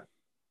Belichick?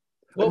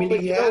 Well, I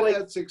mean, he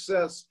had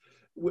success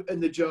in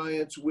the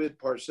Giants with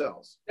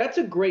Parcells. That's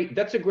a great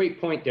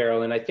point,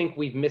 Darryl, and I think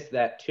we've missed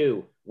that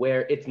too,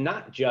 where it's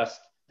not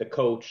just the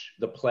coach,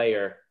 the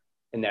player,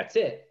 and that's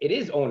it. It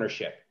is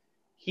ownership.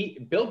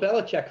 Bill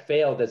Belichick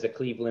failed as a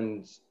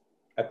Cleveland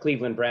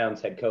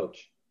Browns head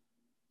coach.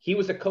 He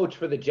was a coach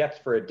for the Jets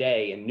for a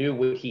day and knew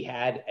what he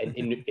had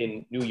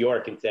in New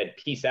York and said,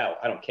 "Peace out,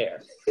 I don't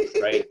care."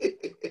 Right?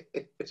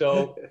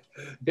 So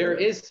there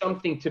is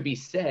something to be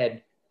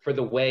said for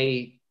the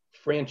way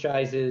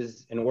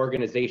franchises and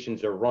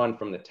organizations are run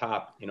from the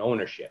top in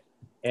ownership.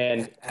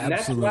 And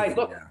that's why,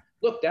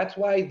 look, that's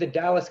why the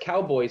Dallas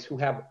Cowboys, who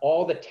have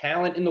all the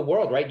talent in the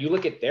world, right? You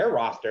look at their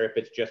roster, if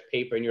it's just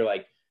paper, and you're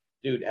like,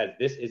 dude,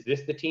 is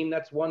this the team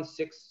that's won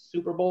 6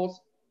 Super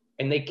Bowls?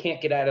 And they can't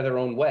get out of their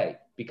own way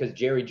because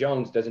Jerry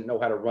Jones doesn't know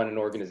how to run an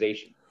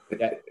organization.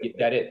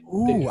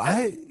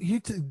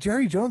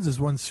 Jerry Jones has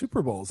won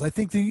Super Bowls. I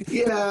think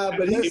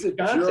but he's a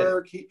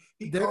jerk. He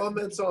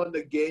comments on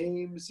the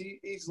games.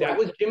 That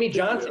was Jimmy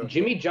Johnson.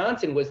 Jimmy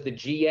Johnson was the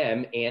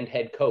GM and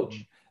head coach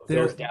of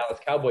those Dallas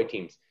Cowboy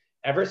teams.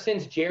 Ever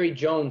since Jerry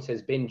Jones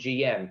has been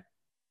GM,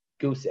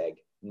 goose egg,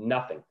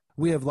 nothing.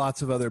 We have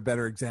lots of other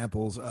better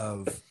examples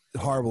of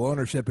horrible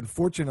ownership. And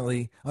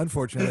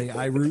unfortunately,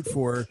 I root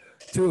for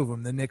 2 of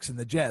them, the Knicks and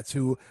the Jets,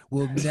 who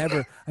will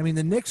never – I mean,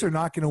 the Knicks are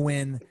not going to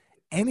win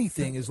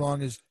anything as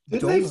long as –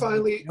 Didn't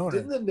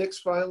the Knicks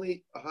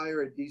finally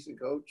hire a decent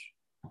coach?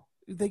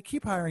 They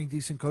keep hiring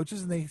decent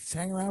coaches, and they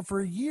hang around for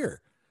a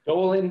year.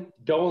 Dolan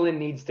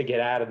needs to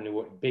get out of New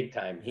York big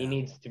time. He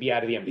needs to be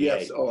out of the NBA.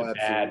 Yes,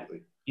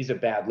 absolutely. He's a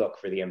bad look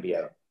for the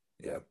NBA.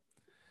 Yeah.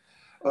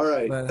 All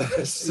right. But,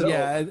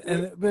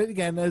 but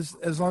again,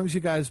 as long as you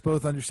guys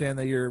both understand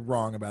that you're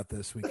wrong about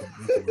this, we can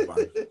move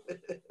on.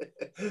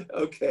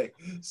 Okay.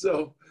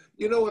 So,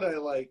 what I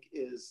like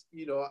is,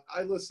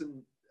 I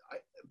listen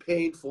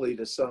painfully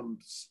to some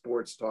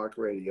sports talk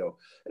radio.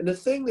 And the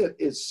thing that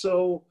is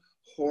so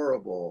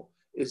horrible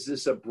is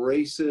this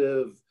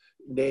abrasive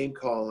name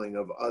calling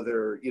of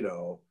other,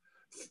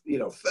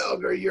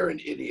 Felger, you're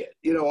an idiot,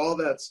 all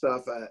that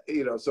stuff.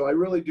 So I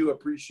really do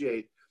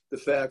appreciate the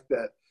fact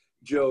that,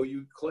 Joe,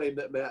 you claim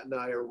that Matt and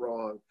I are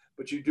wrong,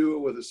 but you do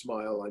it with a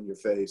smile on your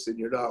face, and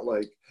you're not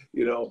like,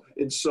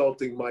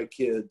 insulting my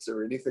kids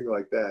or anything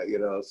like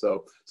that,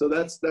 so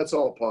that's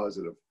all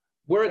positive.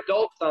 We're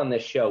adults on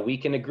this show. We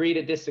can agree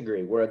to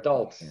disagree. We're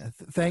adults. Yeah,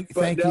 thank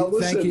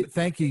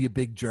you, you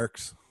big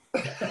jerks.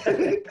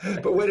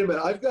 But wait a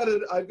minute, I've got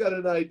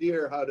an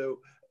idea how to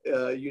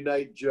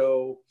unite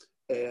Joe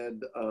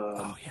and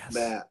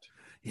Matt.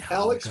 Yeah,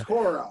 Alex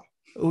Cora.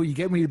 Oh, you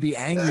get me to be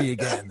angry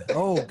again.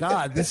 Oh,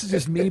 God, this is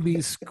just me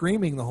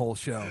screaming the whole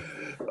show.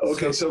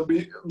 Okay, so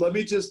let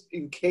me just,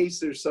 in case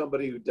there's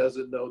somebody who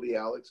doesn't know the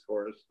Alex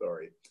Cora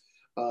story.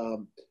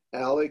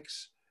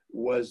 Alex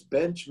was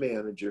bench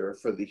manager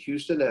for the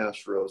Houston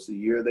Astros the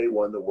year they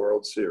won the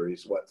World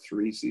Series,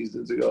 3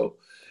 seasons ago?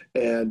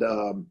 And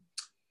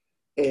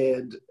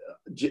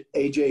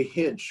A.J.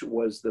 Hinch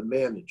was the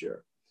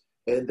manager.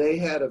 And they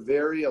had a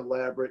very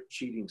elaborate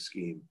cheating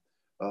scheme.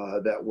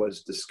 that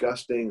was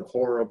disgusting,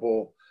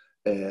 horrible,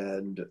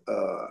 and,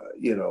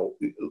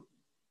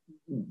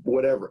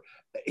 whatever.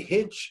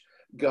 Hinch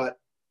got,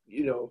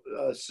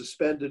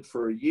 suspended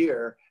for a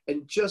year,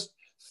 and just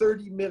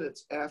 30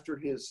 minutes after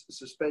his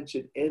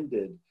suspension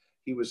ended,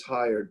 he was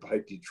hired by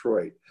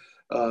Detroit.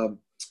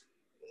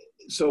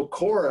 So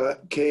Cora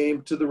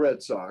came to the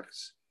Red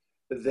Sox.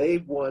 They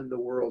won the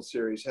World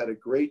Series, had a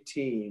great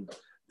team.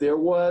 There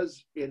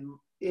was, in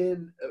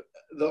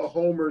the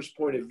Homer's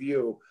point of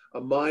view, a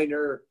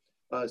minor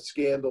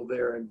scandal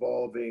there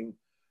involving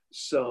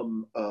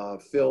some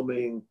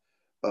filming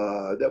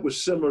that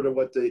was similar to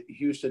what the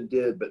Houston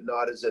did, but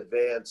not as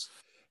advanced.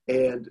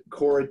 And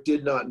Cora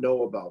did not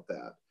know about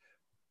that.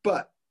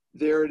 But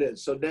there it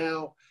is. So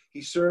now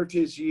he served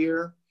his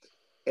year,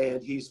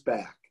 and he's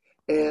back.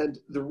 And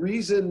the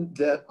reason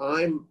that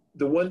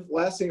the one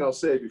last thing I'll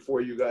say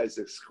before you guys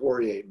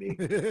excoriate me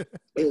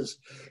is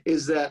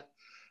that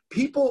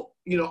people,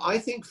 I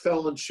think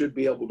felons should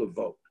be able to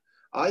vote.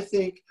 I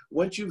think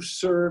once you've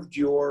served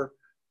your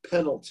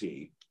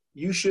penalty,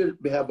 you should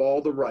have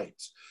all the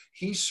rights.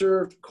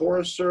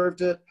 Cora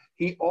served it.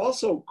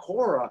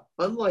 Cora,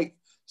 unlike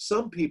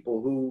some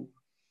people who,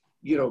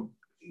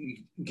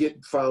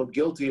 get found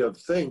guilty of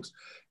things,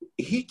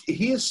 he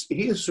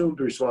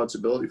assumed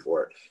responsibility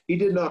for it. He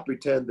did not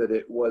pretend that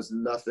it was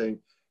nothing.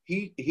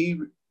 He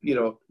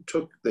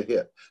took the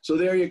hit. So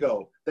there you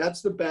go.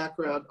 That's the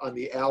background on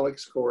the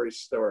Alex Corey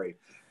story.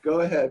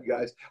 Go ahead,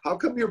 guys. How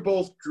come you're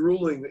both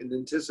drooling in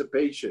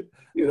anticipation?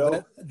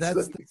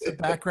 That's the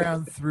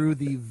background through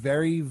the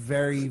very,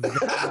 very, very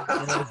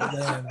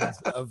lens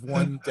of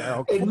one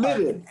Darryl.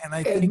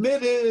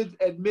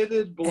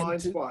 Admitted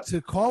blind spot. To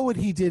call what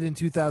he did in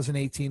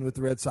 2018 with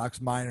the Red Sox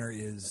minor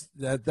is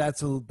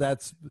that's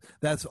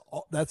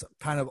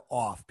kind of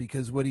off,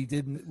 because what he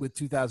did with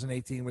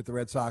 2018 with the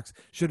Red Sox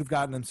should have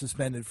gotten him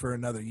suspended for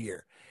another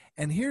year.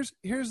 And here's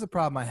the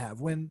problem I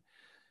have.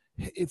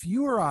 If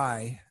you or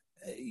I,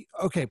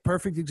 okay,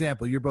 perfect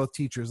example. You're both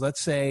teachers. Let's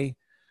say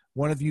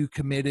one of you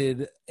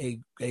committed a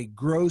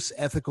gross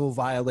ethical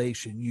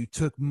violation. You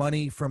took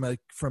money from a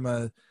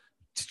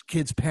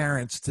kid's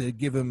parents to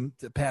give him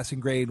the passing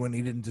grade when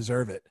he didn't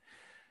deserve it.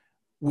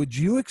 Would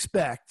you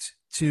expect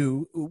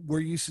were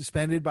you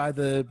suspended by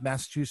the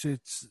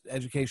Massachusetts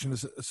Education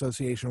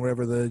Association,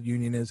 whatever the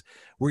union is?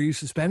 Were you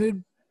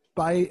suspended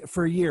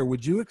for a year?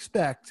 Would you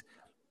expect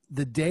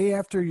the day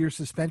after your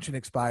suspension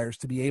expires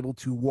to be able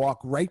to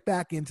walk right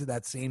back into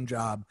that same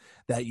job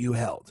that you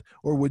held?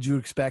 Or would you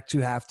expect to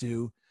have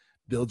to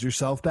build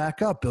yourself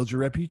back up, build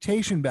your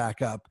reputation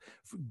back up,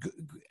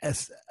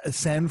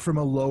 ascend from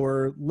a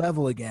lower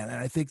level again? And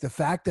I think the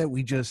fact that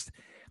we just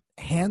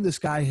hand this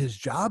guy his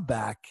job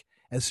back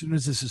as soon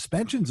as the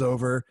suspension's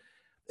over,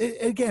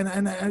 again,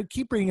 and I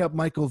keep bringing up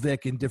Michael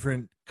Vick in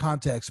different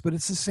contexts, but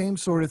it's the same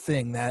sort of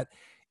thing, that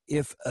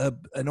if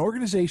an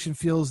organization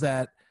feels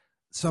that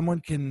someone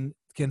can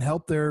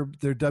help their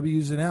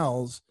W's and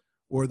L's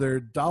or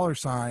their dollar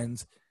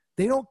signs,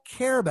 they don't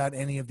care about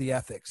any of the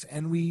ethics.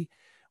 And we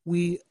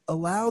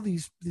allow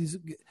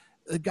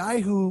a guy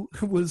who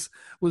was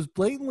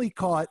blatantly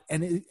caught,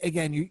 and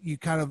again, you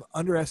kind of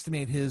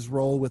underestimate his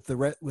role with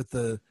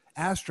the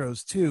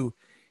Astros too.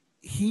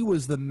 He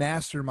was the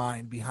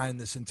mastermind behind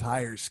this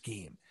entire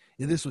scheme.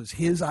 This was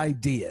his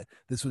idea.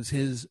 This was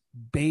his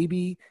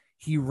baby.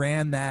 He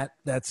ran that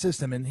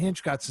system, and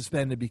Hinch got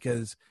suspended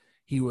because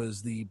he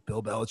was the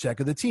Bill Belichick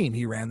of the team.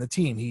 He ran the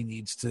team. He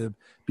needs to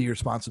be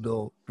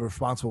responsible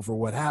for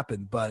what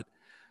happened. But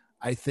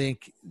I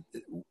think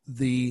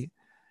the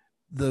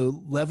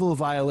level of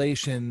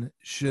violation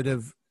should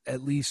have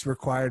at least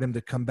required him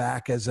to come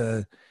back as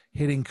a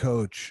hitting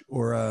coach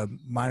or a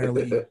minor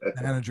league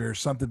manager or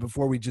something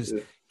before we just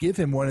give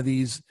him one of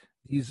these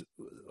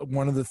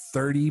one of the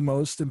 30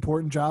 most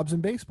important jobs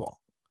in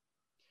baseball.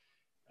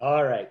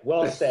 All right.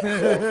 Well said.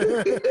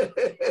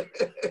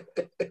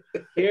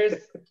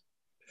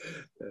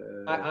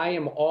 I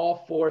am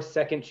all for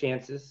second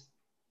chances.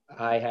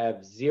 I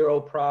have zero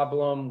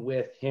problem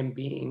with him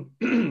being,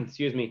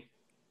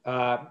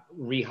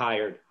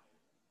 rehired.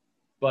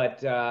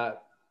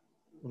 But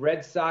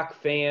Red Sox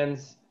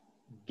fans,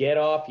 get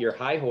off your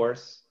high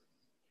horse.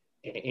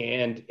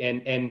 And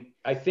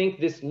I think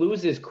this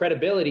loses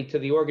credibility to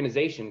the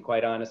organization,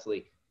 quite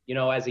honestly.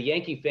 As a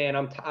Yankee fan,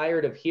 I'm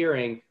tired of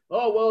hearing,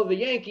 oh, well, the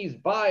Yankees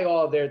buy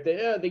all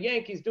the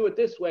Yankees do it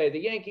this way. The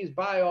Yankees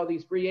buy all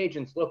these free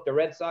agents. Look, the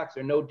Red Sox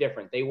are no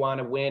different. They want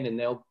to win, and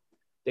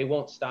they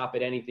won't stop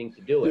at anything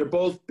to do it. They're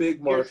both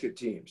big market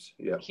teams.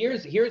 Yeah.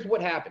 Here's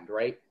what happened,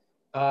 right?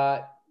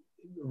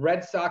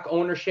 Red Sox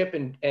ownership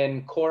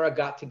and Cora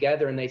got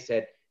together, and they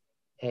said,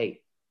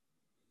 hey,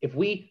 if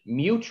we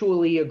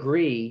mutually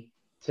agree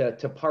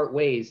to part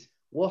ways,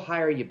 we'll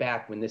hire you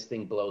back when this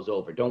thing blows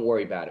over. Don't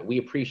worry about it. We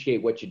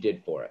appreciate what you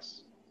did for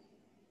us.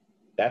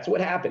 That's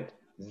what happened.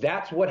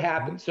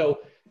 So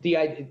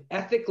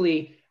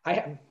ethically,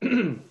 I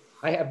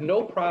have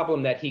no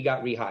problem that he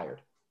got rehired.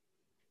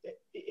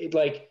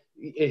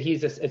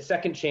 He's a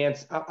second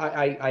chance.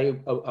 I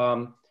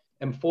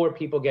am for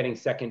people getting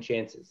second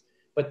chances.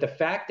 But the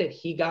fact that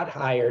he got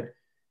hired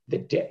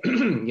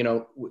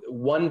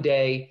one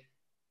day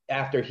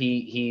after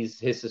his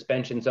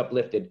suspension's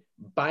uplifted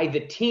by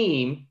the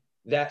team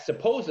that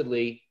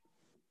supposedly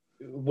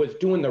was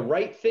doing the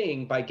right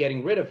thing by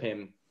getting rid of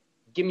him,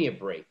 give me a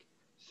break.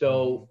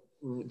 So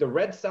the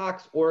Red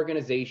Sox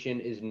organization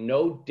is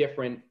no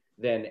different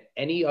than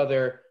any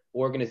other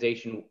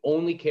organization who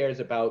only cares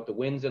about the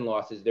wins and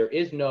losses. There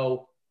is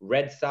no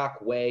Red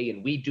Sox way,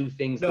 and we do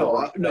things the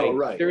right way.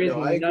 Right. There is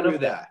I none agree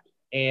of that.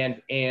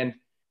 And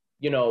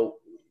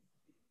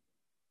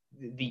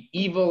the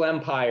evil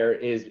empire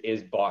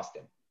is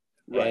Boston.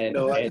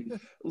 Right.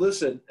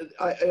 Listen,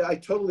 I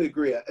totally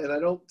agree. And I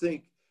don't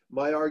think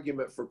my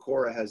argument for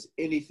Cora has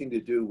anything to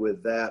do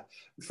with that.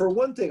 For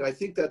one thing, I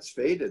think that's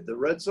faded. The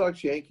Red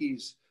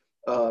Sox-Yankees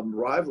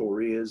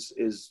rivalry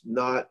is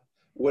not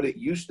what it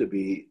used to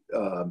be.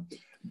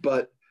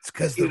 But it's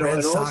because the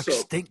Red Sox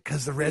stink.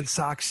 Because the Red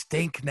Sox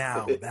stink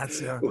now.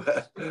 That's we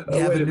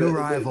have a new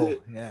rival.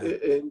 Yeah.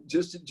 And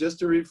just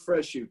to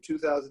refresh you,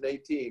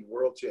 2018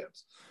 World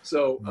Champs.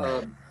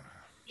 So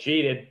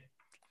cheated.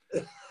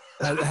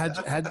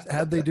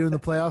 Had they do in the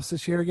playoffs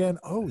this year again?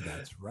 Oh,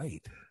 that's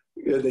right.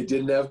 Yeah, they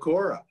didn't have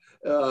Cora.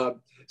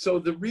 So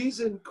the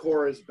reason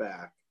Cora's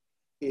back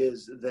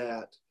is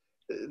that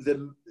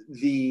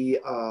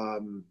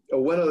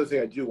one other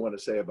thing I do want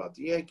to say about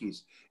the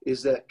Yankees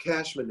is that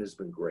Cashman has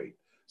been great.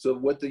 So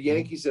what the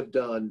Yankees have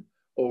done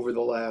over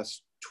the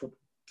last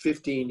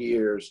 15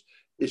 years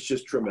is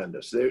just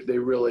tremendous. They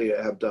really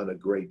have done a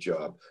great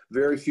job.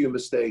 Very few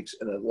mistakes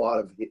and a lot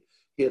of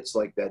hits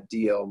like that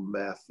DL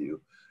Matthew.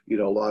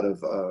 A lot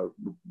of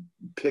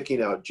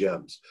picking out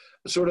gems,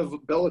 sort of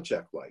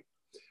Belichick-like.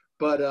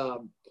 But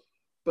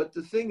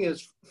the thing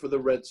is, for the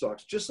Red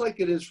Sox, just like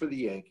it is for the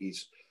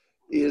Yankees,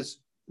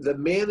 is the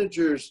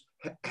managers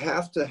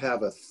have to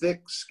have a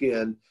thick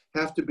skin,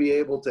 have to be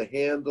able to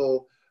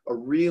handle a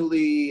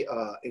really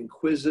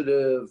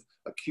inquisitive,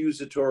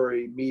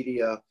 accusatory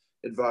media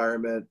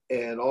environment,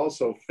 and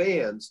also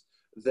fans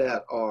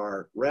that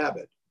are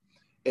rabid.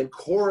 And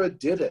Cora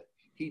did it.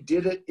 He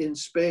did it in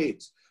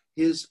spades.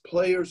 His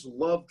players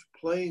loved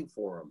playing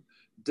for him.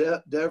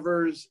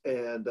 Devers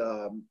and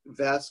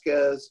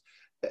Vasquez,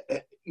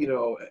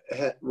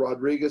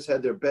 Rodriguez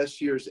had their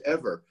best years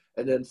ever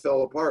and then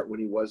fell apart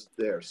when he wasn't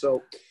there.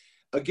 So,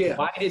 again,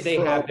 why did they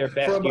have their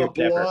best from years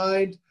a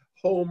blind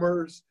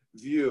homer's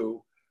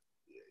view,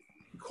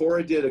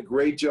 Cora did a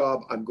great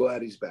job. I'm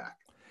glad he's back.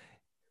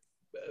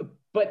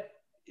 But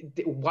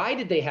why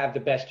did they have the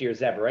best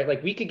years ever, right?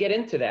 Like, we could get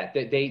into that.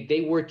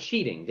 They were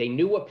cheating. They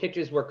knew what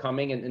pitches were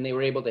coming, and they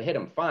were able to hit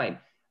them. Fine.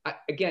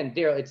 Again,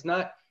 Darryl, it's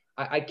not –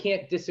 I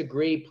can't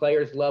disagree.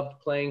 Players loved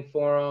playing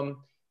for him.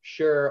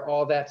 Sure,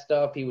 all that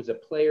stuff. He was a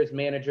player's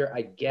manager.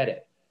 I get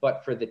it.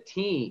 But for the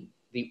team,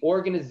 the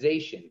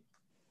organization,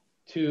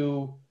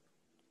 to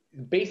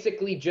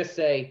basically just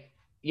say,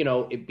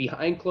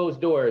 behind closed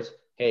doors,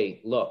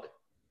 hey, look,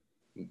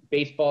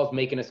 baseball's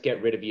making us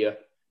get rid of you.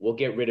 We'll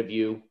get rid of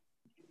you.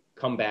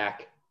 Come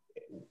back,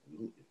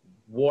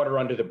 water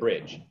under the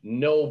bridge.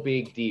 No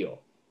big deal.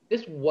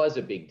 This was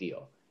a big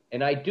deal.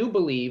 And I do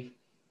believe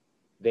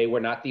they were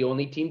not the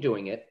only team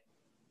doing it,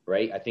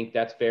 right? I think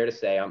that's fair to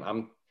say.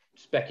 I'm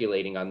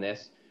speculating on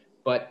this.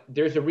 But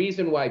there's a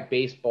reason why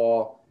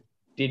baseball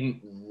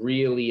didn't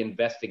really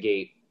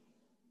investigate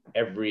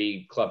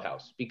every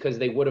clubhouse, because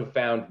they would have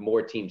found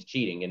more teams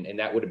cheating, and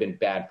that would have been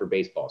bad for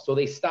baseball. So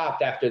they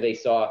stopped after they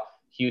saw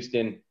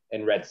Houston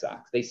and Red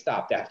Sox. They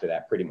stopped after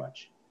that pretty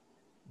much.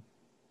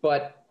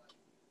 But,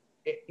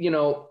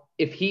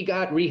 if he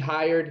got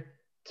rehired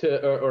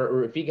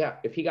or if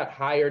he got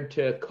hired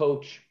to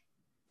coach,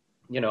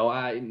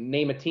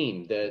 name a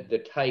team,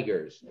 the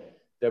Tigers,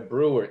 the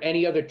Brewers,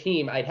 any other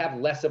team, I'd have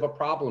less of a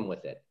problem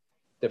with it.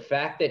 The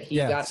fact that he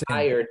got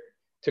hired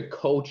to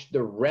coach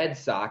the Red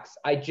Sox,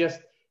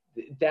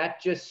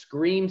 that just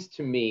screams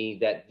to me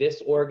that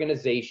this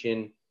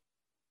organization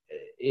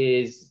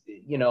is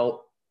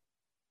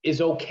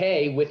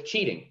okay with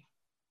cheating.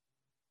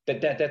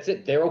 That's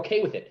it. They're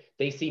okay with it.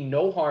 They see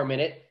no harm in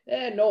it.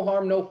 No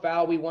harm, no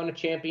foul. We won a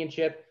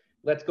championship.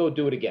 Let's go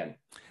do it again.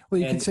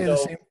 Well, you can say the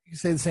same. You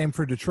say the same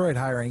for Detroit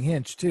hiring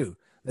Hinch too.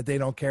 That they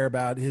don't care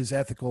about his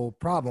ethical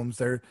problems.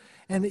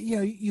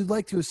 You'd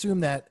like to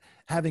assume that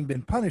having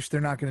been punished, they're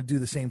not going to do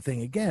the same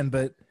thing again.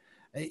 But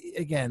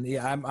again,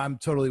 I'm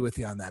totally with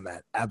you on that,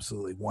 Matt.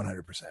 Absolutely,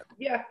 100%.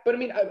 Yeah, but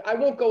I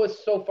won't go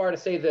so far to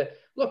say that.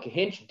 Look,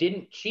 Hinch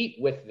didn't cheat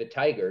with the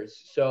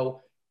Tigers,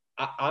 so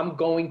I'm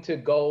going to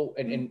go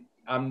and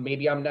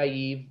maybe I'm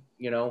naive.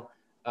 He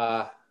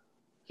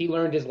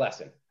learned his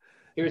lesson.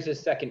 Here's his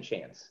second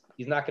chance.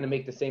 He's not going to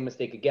make the same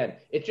mistake again.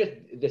 It's just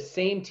the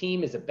same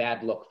team is a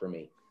bad look for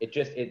me.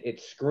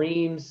 It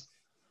screams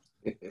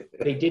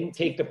they didn't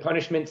take the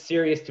punishment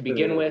serious to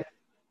begin with.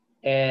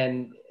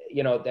 And,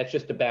 that's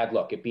just a bad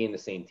look, it being the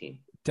same team.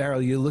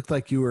 Darryl, you looked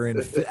like you were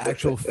in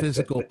actual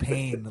physical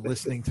pain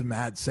listening to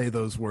Matt say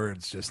those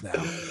words just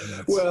now.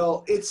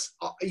 Well, it's,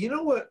 you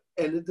know what?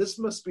 And this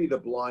must be the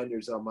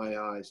blinders on my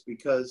eyes,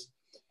 because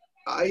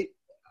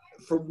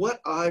from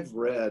what I've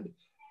read,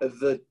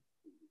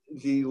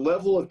 the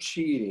level of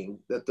cheating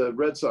that the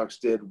Red Sox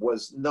did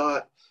was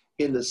not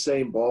in the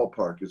same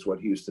ballpark as what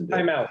Houston did.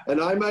 I'm out. And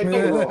I might be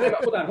wrong.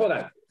 Hold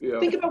on. Yeah.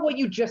 Think about what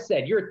you just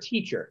said. You're a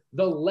teacher.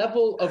 The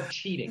level of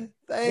cheating.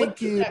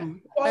 Thank you. That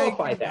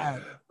qualify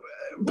that?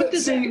 What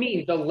does that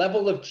mean? The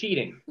level of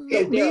cheating.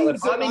 It Darryl,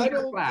 means that I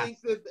don't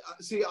think that.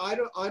 See,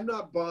 I'm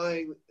not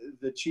buying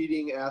the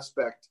cheating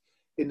aspect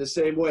in the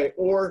same way.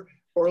 Or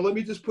let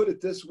me just put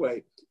it this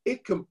way: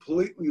 it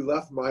completely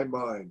left my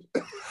mind.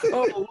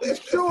 Oh,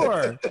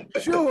 sure.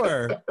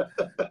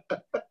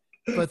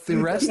 But the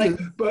rest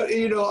but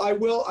I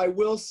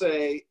will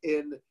say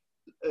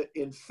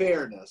in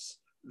fairness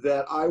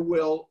that I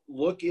will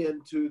look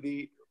into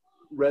the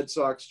Red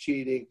Sox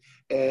cheating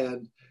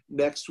and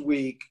next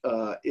week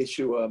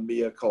issue a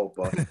mea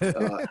culpa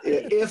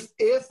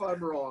if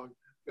I'm wrong,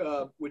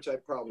 which I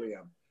probably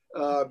am.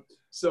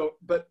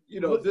 But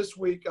this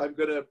week I'm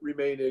going to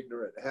remain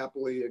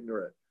happily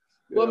ignorant.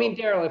 Well, I mean,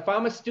 Darryl, if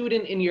I'm a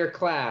student in your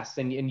class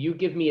and you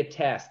give me a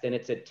test and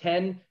it's a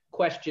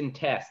 10-question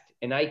test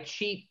and I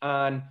cheat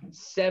on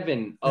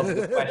 7 of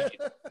the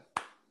questions,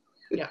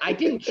 yeah, I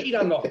didn't cheat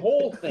on the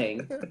whole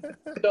thing,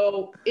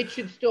 so it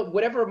should still,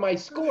 whatever my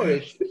score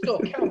is, should still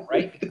count,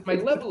 right? Because my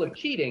level of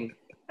cheating,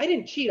 I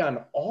didn't cheat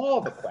on all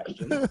the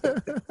questions.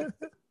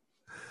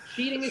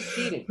 Cheating is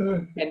cheating.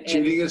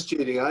 Cheating is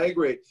cheating. I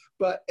agree.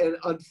 And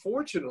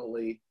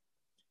unfortunately,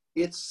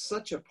 it's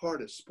such a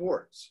part of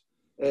sports.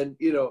 And,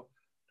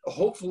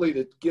 hopefully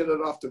to get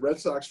it off the Red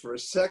Sox for a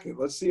second,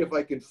 let's see if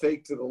I can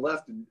fake to the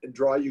left and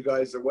draw you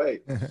guys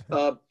away.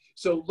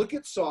 So look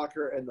at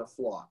soccer and the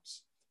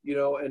flops,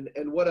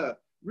 and what a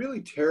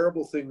really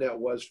terrible thing that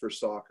was for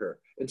soccer,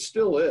 and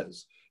still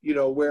is,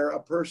 where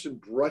a person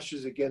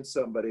brushes against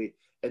somebody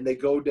and they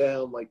go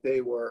down like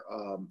they were,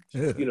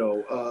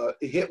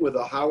 hit with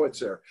a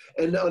howitzer.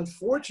 And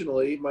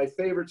unfortunately, my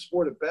favorite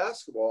sport of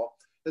basketball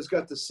has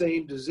got the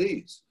same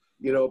disease.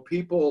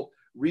 People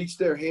reach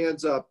their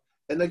hands up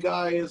and the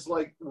guy is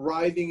like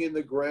writhing in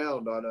the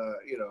ground on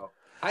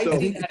I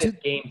think that is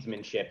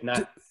gamesmanship,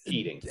 not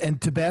cheating.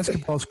 And to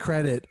basketball's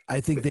credit,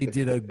 I think they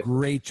did a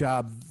great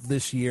job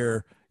this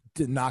year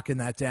knocking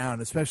that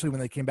down, especially when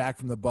they came back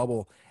from the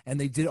bubble. And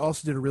they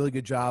also did a really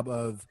good job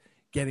of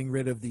getting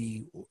rid of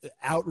the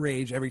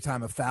outrage every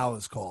time a foul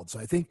is called. So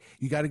I think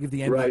you got to give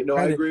the NBA right. No,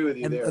 credit. I agree with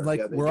you there.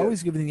 And we're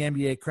always giving the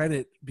NBA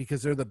credit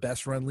because they're the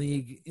best run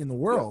league in the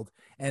world. Yeah.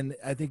 And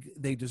I think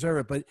they deserve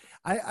it. But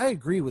I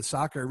agree with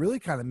soccer. It really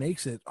kind of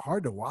makes it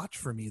hard to watch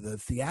for me, the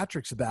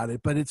theatrics about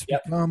it. But it's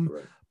become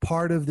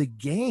part of the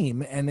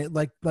game. And it,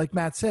 like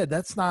Matt said,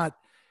 that's not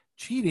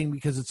cheating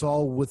because it's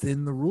all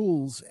within the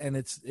rules and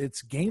it's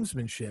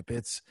gamesmanship.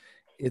 It's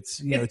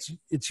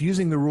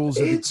using the rules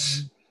of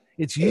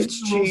It's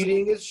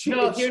cheating. It's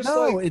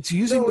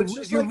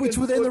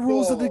within the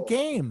rules of the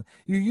game.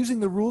 You're using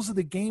the rules of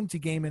the game to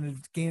gain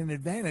an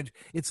advantage.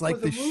 It's like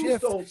the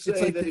shift. Don't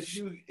say that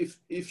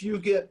if you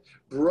get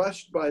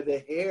brushed by the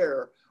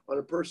hair on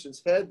a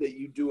person's head that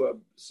you do a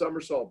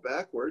somersault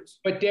backwards.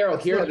 But Darryl,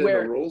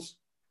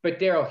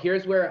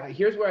 here's where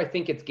I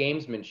think it's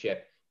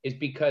gamesmanship is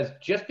because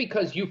just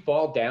because you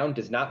fall down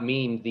does not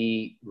mean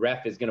the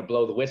ref is going to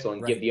blow the whistle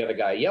and give the other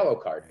guy a yellow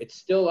card. It's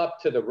still up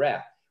to the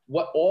ref.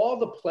 What all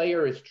the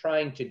player is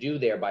trying to do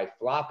there by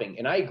flopping,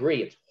 and I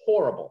agree, it's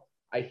horrible.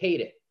 I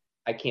hate it.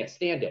 I can't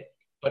stand it.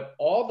 But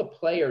all the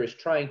player is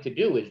trying to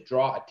do is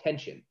draw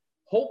attention.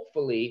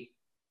 Hopefully,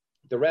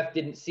 the ref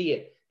didn't see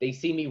it. They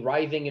see me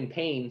writhing in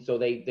pain, so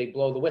they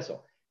blow the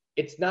whistle.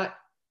 It's not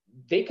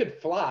 – they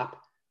could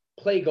flop,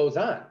 play goes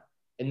on.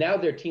 And now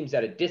their team's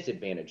at a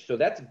disadvantage. So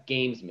that's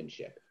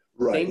gamesmanship.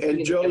 Right.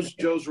 And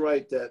Joe's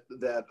right that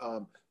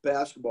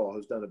basketball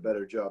has done a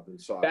better job than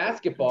soccer.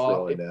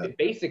 Basketball,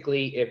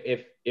 basically,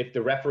 if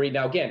the referee,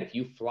 now again, if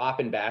you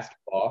flop in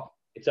basketball,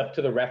 it's up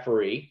to the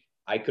referee.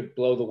 I could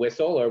blow the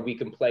whistle or we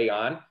can play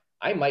on.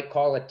 I might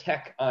call a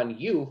tech on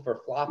you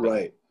for flopping.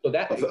 Right. So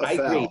that I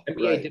agree.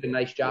 NBA did a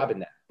nice job in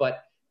that,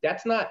 but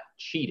that's not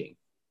cheating.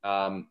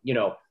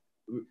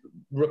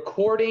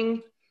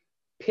 Recording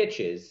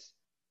pitches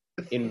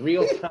in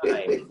real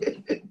time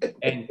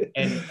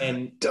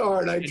and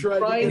darn, I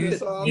tried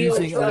to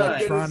using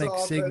electronic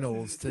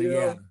signals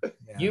to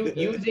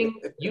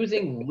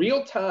using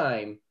real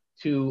time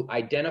to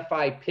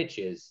identify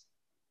pitches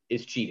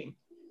is cheating.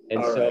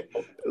 And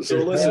so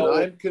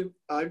listen,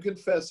 I'm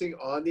confessing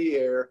on the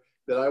air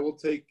that I will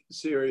take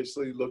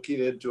seriously looking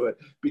into it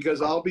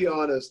because I'll be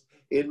honest,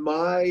 in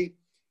my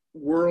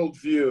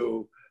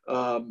worldview,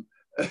 I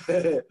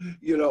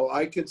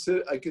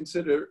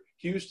consider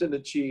Houston a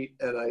cheat,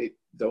 and I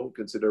don't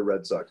consider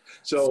Red Sox.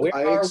 So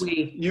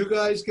you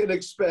guys can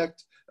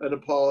expect an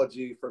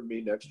apology from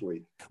me next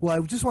week.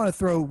 Well, I just want to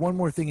throw one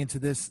more thing into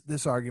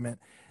this argument.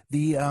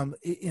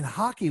 In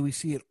hockey, we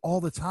see it all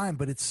the time,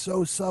 but it's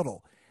so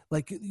subtle.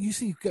 Like you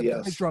see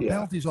guys draw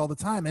penalties all the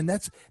time, and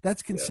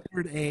that's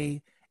considered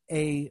a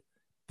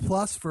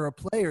plus for a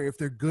player if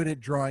they're good at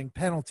drawing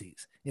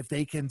penalties. If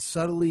they can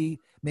subtly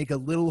make a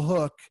little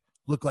hook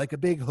look like a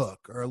big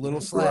hook or a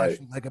little slash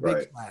look like a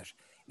big slash.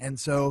 And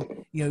so,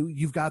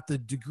 you've got the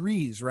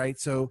degrees, right?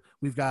 So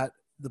we've got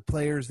the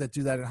players that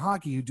do that in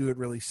hockey who do it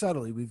really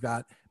subtly. We've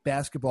got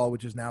basketball,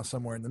 which is now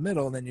somewhere in the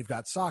middle, and then you've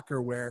got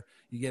soccer where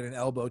you get an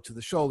elbow to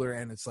the shoulder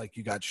and it's like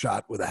you got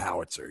shot with a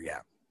howitzer. Yeah.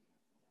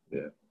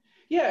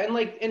 And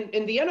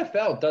and the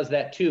NFL does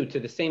that too, to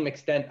the same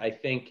extent, I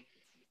think,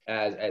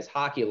 as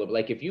hockey a little bit.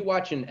 Like if you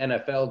watch an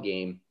NFL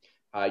game,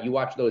 you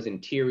watch those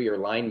interior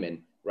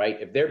linemen, right?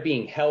 If they're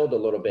being held a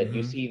little bit,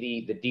 you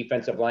see the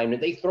defensive linemen,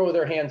 they throw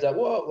their hands up.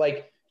 Whoa,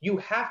 like you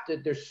have to,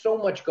 there's so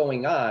much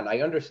going on.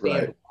 I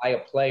understand why a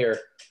player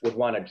would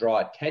want to draw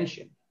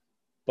attention,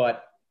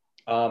 but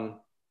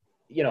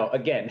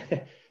again,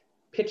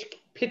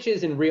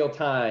 pitches in real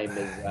time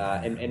is,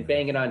 and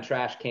banging on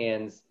trash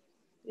cans.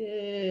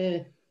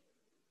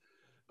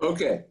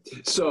 Okay,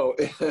 so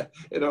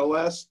in our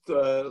last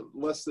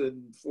less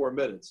than 4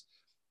 minutes,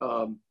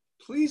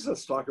 please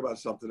let's talk about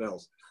something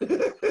else.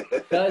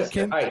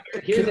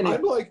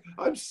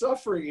 I'm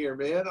suffering here,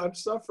 man. I'm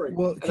suffering,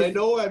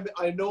 and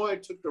I know I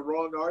took the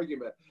wrong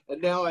argument,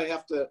 and now I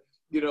have to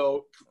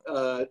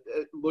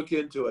look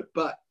into it.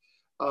 But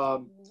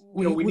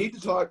we need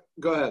to talk.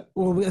 Go ahead.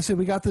 Well, I said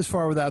we got this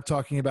far without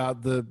talking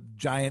about the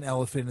giant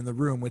elephant in the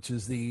room, which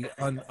is the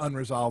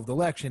unresolved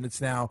election.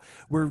 It's now,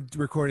 we're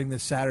recording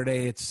this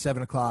Saturday. It's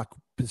 7:00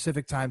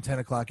 Pacific time,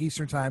 10:00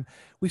 Eastern time.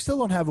 We still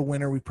don't have a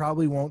winner. We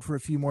probably won't for a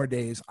few more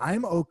days.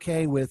 I'm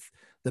okay with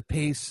the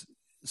pace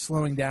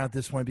slowing down at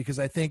this point because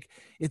I think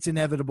it's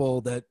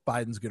inevitable that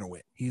Biden's going to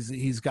win.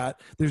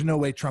 There's no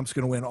way Trump's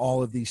going to win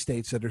all of these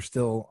states that are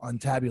still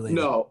untabulated.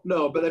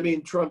 No, but I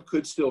mean, Trump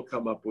could still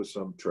come up with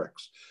some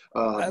tricks.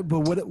 But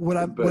what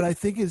I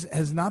think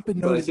has not been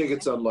noticed. But I think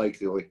it's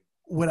unlikely.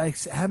 What I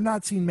have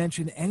not seen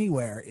mentioned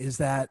anywhere is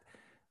that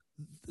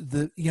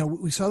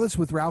we saw this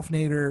with Ralph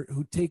Nader,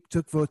 who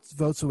took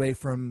votes away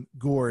from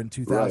Gore in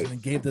 2000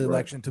 and gave the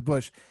election to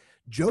Bush.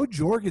 Joe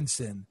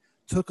Jorgensen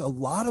took a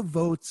lot of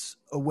votes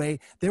away.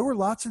 There were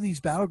lots of these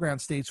battleground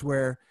states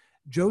where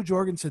Joe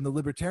Jorgensen, the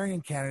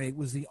Libertarian candidate,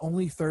 was the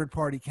only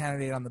third-party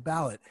candidate on the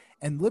ballot.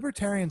 And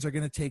Libertarians are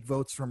going to take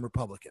votes from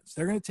Republicans.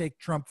 They're going to take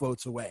Trump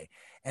votes away.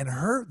 And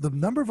the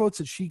number of votes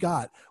that she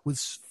got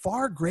was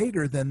far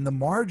greater than the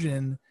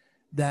margin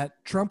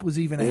that Trump was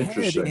even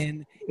ahead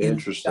in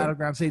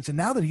battleground states. And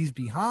now that he's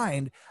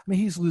behind, I mean,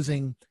 he's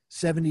losing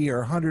 70 or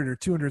 100 or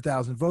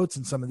 200,000 votes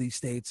in some of these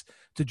states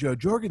to Joe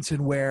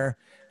Jorgensen, where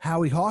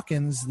Howie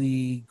Hawkins,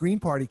 the Green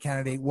Party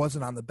candidate,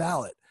 wasn't on the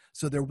ballot.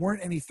 So there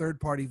weren't any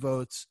third-party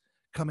votes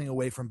coming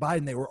away from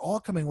Biden. They were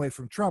all coming away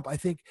from Trump. I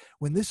think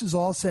when this is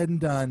all said and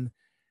done,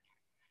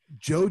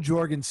 Joe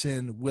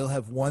Jorgensen will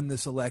have won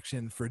this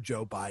election for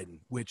Joe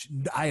Biden, which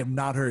I have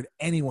not heard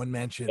anyone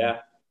mention. Yeah.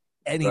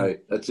 Right.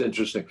 That's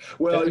interesting.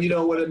 Well, you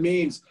know what it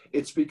means?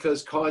 It's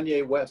because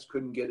Kanye West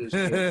couldn't get his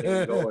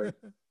campaign going.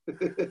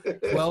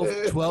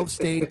 12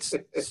 states,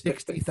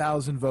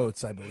 60,000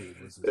 votes, I believe.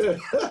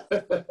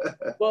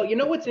 Well, you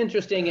know what's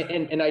interesting,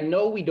 and I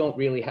know we don't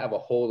really have a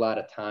whole lot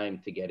of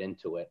time to get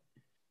into it.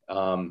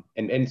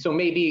 And so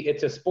maybe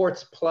it's a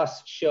Sports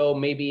Plus show.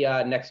 Maybe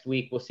next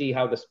week we'll see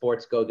how the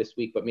sports go this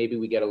week, but maybe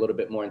we get a little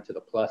bit more into the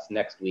Plus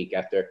next week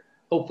after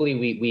hopefully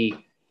we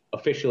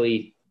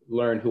officially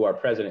learn who our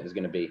president is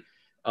going to be.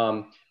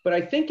 But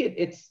I think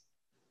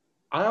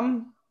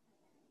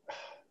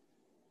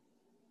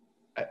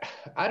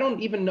I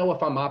don't even know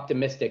if I'm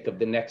optimistic of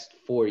the next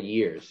 4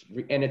 years.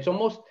 And it's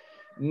almost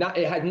not,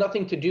 it had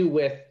nothing to do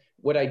with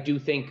what I do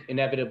think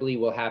inevitably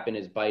will happen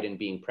is Biden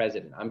being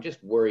president. I'm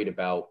just worried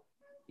about,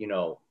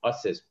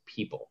 us as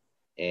people.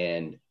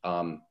 And,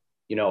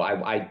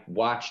 I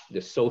watched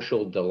The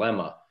Social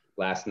Dilemma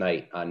last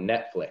night on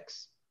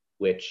Netflix,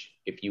 which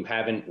if you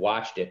haven't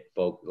watched it,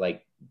 folks,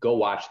 go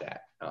watch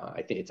that.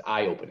 I think it's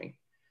eye-opening.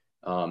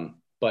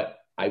 But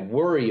I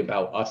worry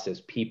about us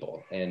as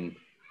people, and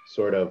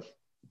sort of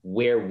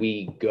where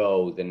we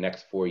go the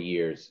next 4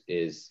 years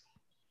is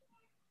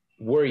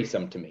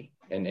worrisome to me.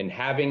 And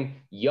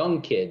having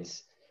young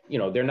kids,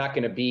 they're not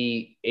going to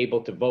be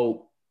able to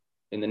vote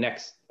in the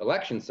next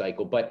election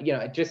cycle, but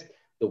just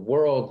the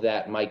world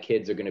that my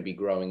kids are going to be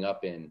growing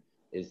up in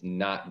is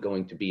not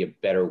going to be a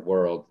better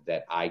world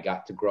that I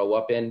got to grow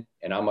up in.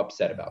 And I'm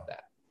upset about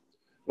that.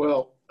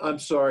 Well, I'm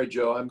sorry,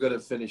 Joe. I'm going to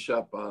finish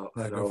up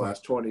in our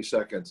last 20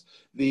 seconds.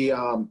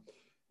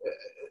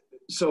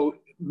 So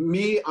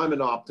I'm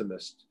an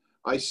optimist.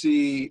 I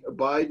see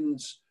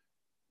Biden's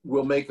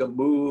will make a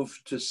move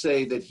to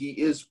say that he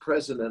is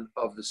president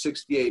of the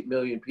 68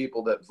 million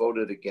people that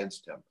voted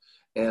against him.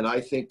 And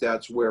I think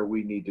that's where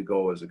we need to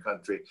go as a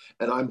country.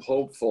 And I'm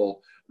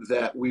hopeful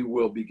that we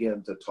will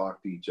begin to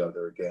talk to each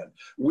other again.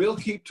 We'll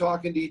keep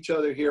talking to each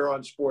other here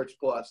on Sports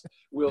Plus.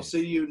 We'll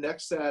see you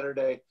next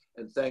Saturday.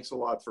 And thanks a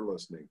lot for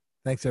listening.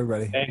 Thanks,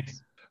 everybody.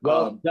 Thanks.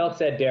 Well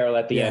said, Darryl,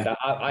 at the end.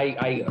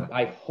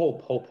 I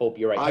hope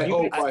you're right.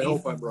 I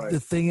hope I'm right. The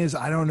thing is,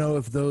 I don't know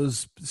if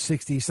those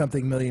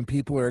 60-something million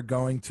people are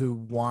going to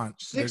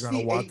want.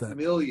 68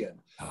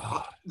 million.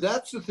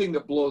 That's the thing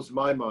that blows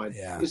my mind.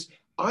 Yeah.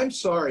 I'm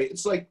sorry.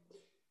 It's like,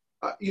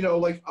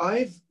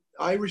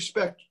 I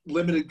respect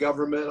limited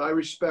government. I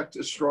respect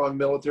a strong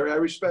military. I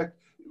respect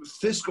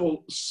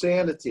fiscal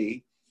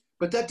sanity,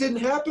 but that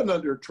didn't happen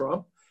under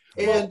Trump.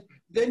 And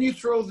then you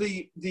throw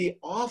the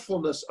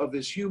awfulness of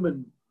his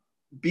human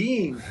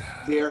being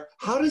there.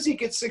 How does he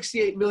get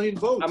 68 million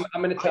votes?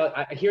 I'm going to tell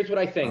you. Here's what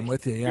I think. I'm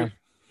with you, yeah.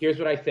 Here's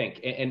what I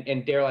think.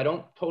 And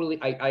Darryl,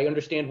 I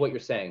understand what you're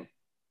saying.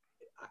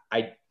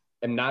 I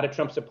am not a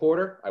Trump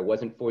supporter. I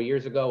wasn't 4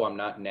 years ago. I'm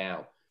not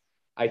now.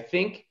 I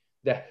think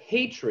the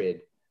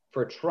hatred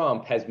for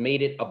Trump has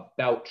made it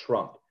about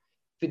Trump.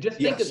 So just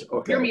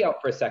hear me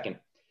out for a second.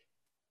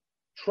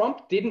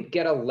 Trump didn't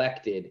get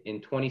elected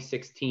in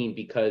 2016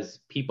 because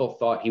people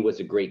thought he was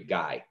a great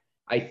guy.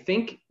 I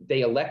think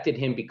they elected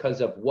him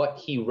because of what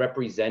he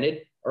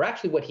represented, or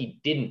actually what he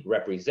didn't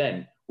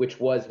represent, which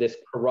was this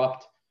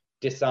corrupt,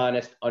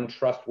 dishonest,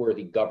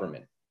 untrustworthy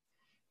government.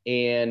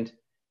 And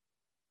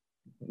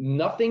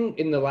nothing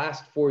in the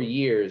last 4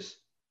 years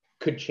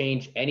could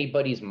change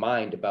anybody's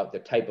mind about the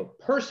type of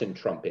person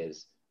Trump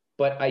is.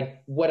 But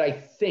what I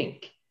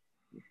think,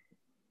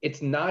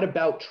 it's not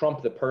about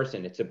Trump the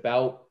person. It's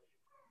about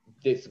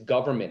this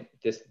government,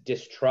 this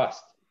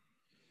distrust.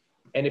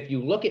 And if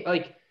you look at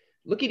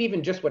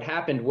even just what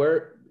happened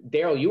where,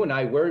 Darryl, you and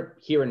I were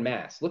here in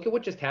Mass. Look at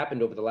what just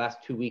happened over the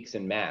last 2 weeks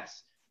in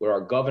Mass, where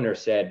our governor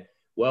said,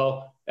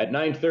 well, at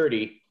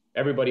 9:30,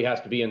 everybody has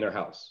to be in their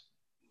house.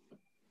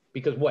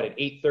 Because what, at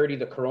 8:30,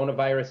 the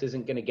coronavirus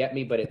isn't going to get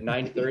me, but at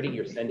 9:30,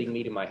 you're sending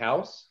me to my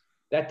house?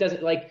 That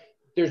doesn't,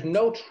 there's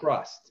no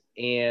trust.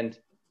 And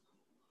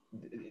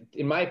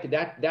in my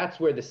opinion, that's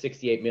where the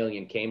 68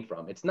 million came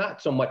from. It's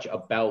not so much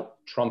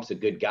about Trump's a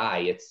good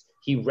guy.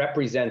 He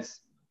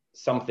represents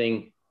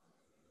something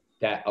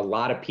that a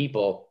lot of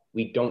people,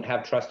 we don't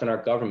have trust in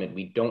our government.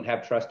 We don't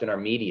have trust in our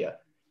media.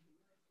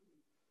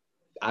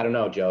 I don't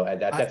know, Joe.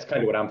 That's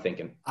kind of what I'm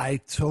thinking. I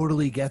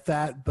totally get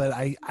that, but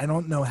I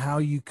don't know how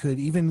you could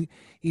even,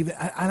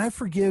 and I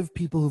forgive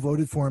people who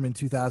voted for him in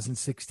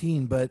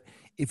 2016, but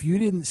if you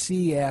didn't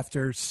see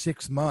after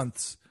 6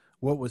 months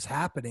what was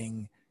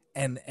happening,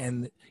 and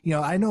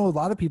I know a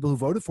lot of people who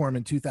voted for him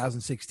in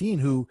 2016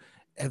 who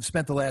have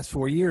spent the last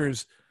 4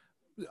 years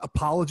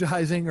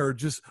apologizing or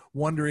just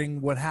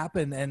wondering what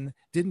happened and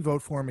didn't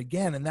vote for him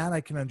again, and that I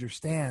can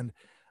understand.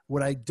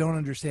 What I don't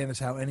understand is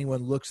how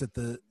anyone looks at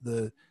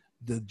the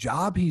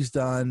job he's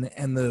done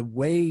and the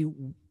way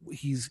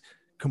he's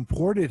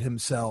comported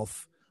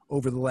himself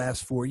over the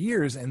last 4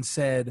 years and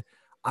said,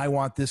 I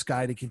want this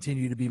guy to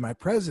continue to be my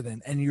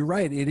president. And you're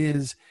right.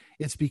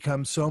 It's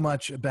become so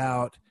much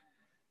about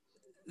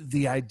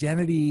the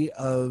identity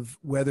of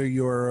whether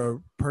you're a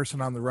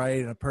person on the right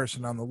and a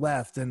person on the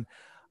left. And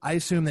I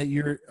assume that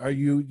are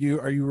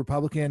you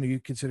Republican? Do you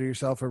consider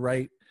yourself a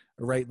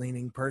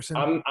right-leaning person?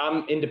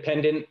 I'm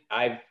independent.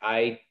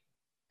 I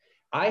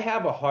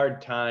have a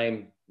hard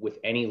time with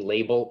any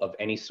label of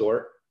any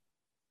sort.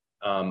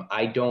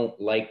 I don't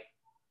like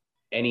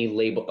any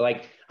label.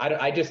 I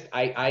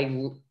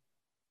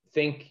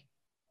think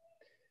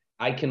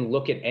I can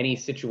look at any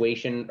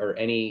situation or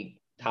any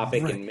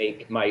topic and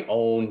make my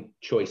own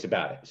choice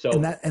about it. So,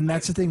 and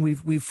that's the thing.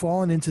 We've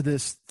fallen into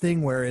this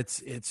thing where it's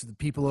the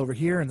people over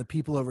here and the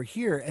people over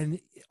here, and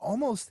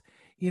almost,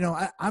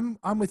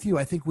 I'm with you.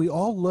 I think we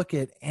all look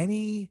at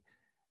any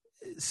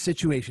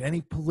situation,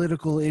 any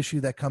political issue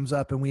that comes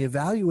up, and we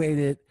evaluate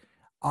it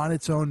on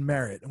its own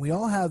merit. And we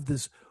all have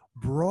this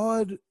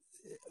broad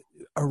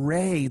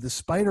array, the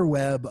spider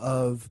web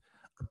of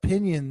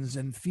opinions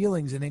and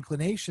feelings and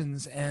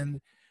inclinations,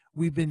 and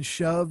we've been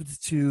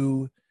shoved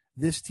to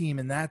this team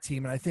and that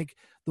team. And I think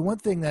the one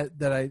thing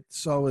that I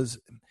saw was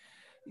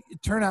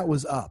turnout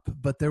was up,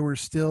 but it was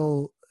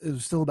still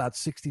about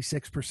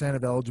 66%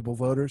 of eligible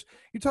voters.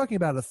 You're talking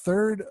about a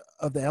third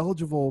of the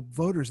eligible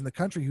voters in the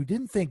country who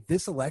didn't think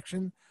this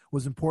election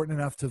was important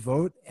enough to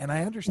vote. And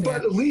I understand. But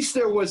at least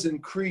there was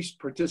increased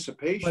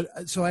participation.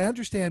 But so I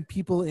understand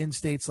people in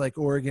states like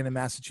Oregon and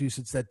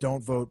Massachusetts that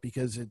don't vote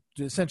because it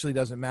essentially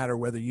doesn't matter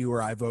whether you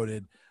or I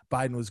voted.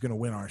 Biden was going to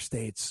win our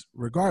states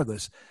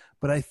regardless.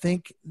 But I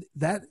think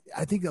a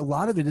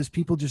lot of it is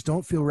people just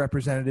don't feel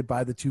represented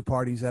by the two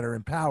parties that are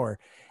in power.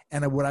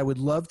 And what I would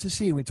love to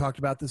see, and we talked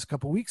about this a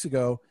couple of weeks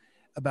ago,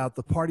 about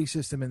the party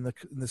system in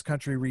this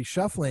country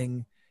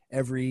reshuffling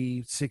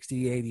every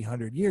 60, 80,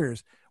 100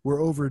 years. We're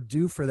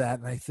overdue for that.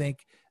 And I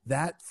think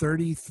that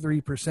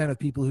 33% of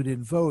people who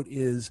didn't vote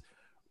is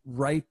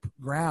ripe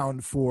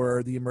ground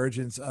for the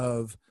emergence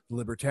of the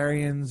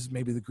Libertarians,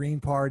 maybe the Green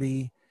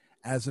Party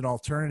as an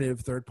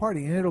alternative third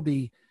party. And it'll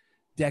be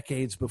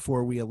decades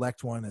before we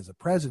elect one as a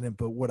president.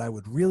 But what I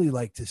would really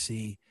like to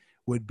see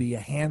would be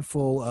a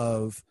handful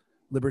of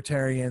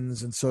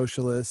libertarians and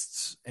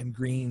socialists and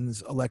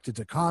Greens elected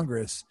to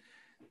Congress,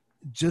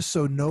 just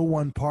so no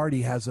one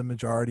party has a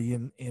majority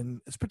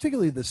in it's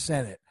particularly the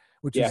Senate,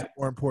 which is a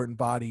more important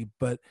body.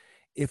 But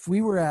if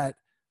we were at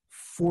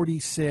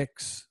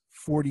 46,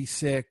 5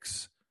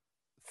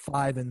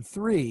 and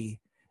 3,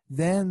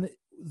 then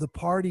the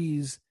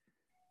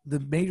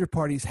major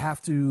parties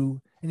have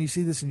to, and you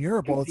see this in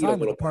Europe all the time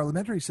with the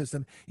parliamentary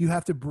system, you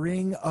have to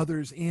bring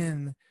others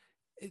in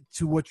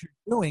to what you're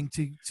doing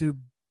to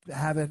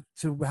have it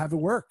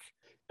work.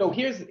 So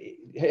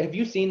have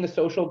you seen The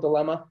Social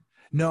Dilemma?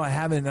 No, I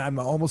haven't. I'm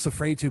almost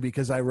afraid to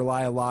because I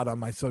rely a lot on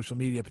my social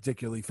media,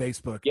 particularly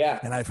Facebook. Yeah.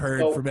 And I've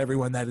heard from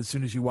everyone that as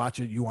soon as you watch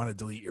it, you want to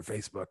delete your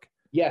Facebook.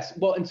 Yes.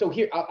 Well, and so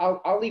here,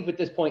 I'll leave with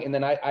this point, and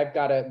then I've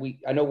got to,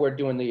 I know we're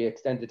doing the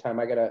extended time.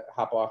 I got to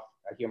hop off.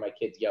 I hear my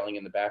kids yelling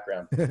in the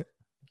background.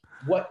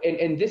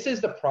 And this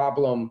is the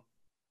problem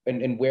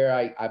and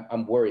where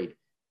I'm worried.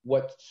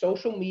 What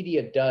social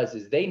media does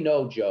is they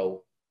know,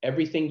 Joe,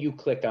 everything you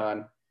click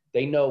on.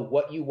 They know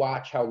what you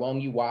watch, how long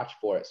you watch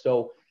for it.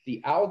 So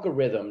the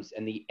algorithms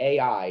and the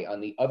AI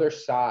on the other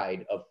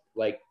side of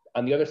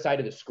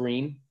the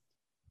screen,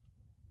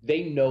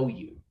 they know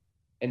you.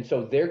 And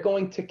so they're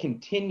going to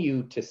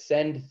continue to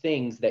send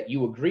things that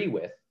you agree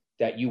with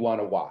that you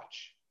want to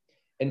watch.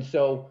 And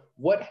so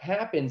what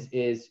happens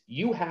is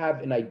you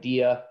have an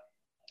idea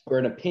or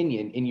an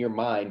opinion in your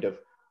mind of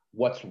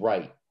what's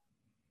right.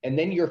 And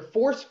then you're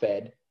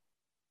force-fed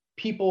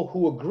people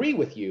who agree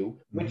with you,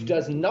 which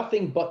does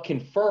nothing but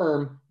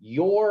confirm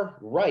you're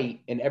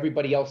right and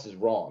everybody else is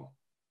wrong.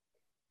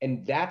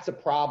 And that's a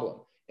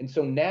problem. And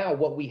so now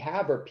what we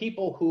have are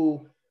people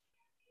who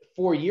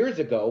 4 years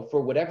ago,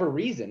 for whatever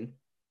reason,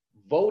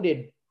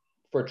 voted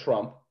for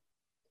Trump.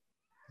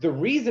 The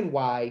reason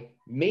why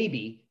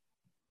maybe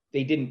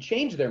they didn't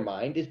change their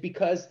mind is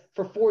because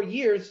for 4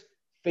 years,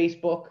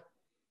 Facebook,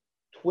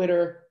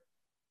 Twitter,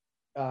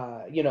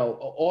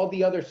 all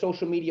the other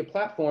social media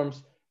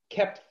platforms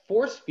kept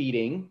force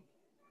feeding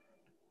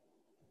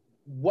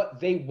what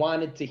they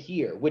wanted to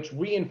hear, which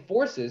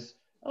reinforces,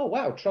 oh,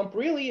 wow, Trump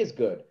really is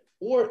good.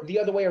 Or the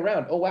other way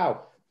around, oh,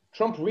 wow,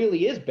 Trump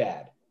really is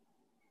bad.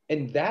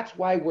 And that's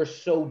why we're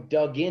so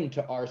dug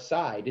into our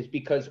side, is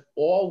because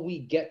all we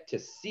get to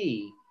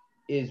see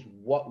is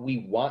what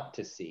we want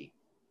to see.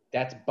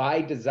 That's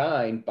by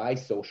design, by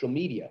social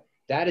media.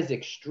 That is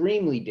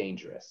extremely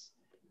dangerous.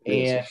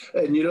 And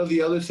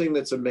the other thing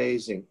that's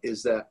amazing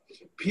is that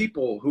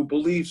people who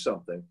believe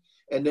something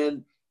and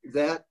then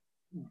that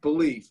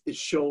belief is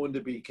shown to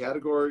be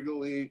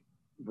categorically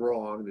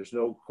wrong, there's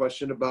no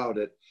question about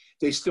it,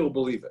 they still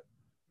believe it.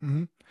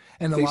 Mm-hmm.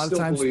 And a lot of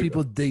times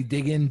people, they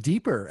dig in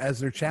deeper as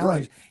they're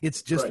challenged. Right.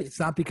 It's just, it's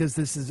not because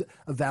this is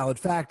a valid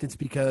fact. It's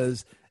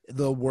because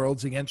the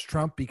world's against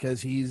Trump,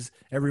 because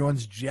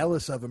everyone's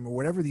jealous of him or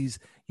whatever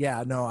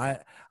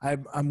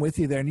I'm with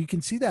you there. And you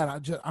can see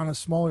that on a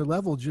smaller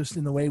level, just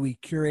in the way we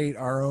curate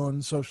our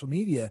own social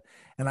media.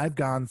 And I've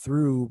gone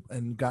through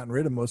and gotten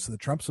rid of most of the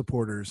Trump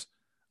supporters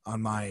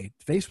on my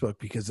Facebook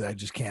because I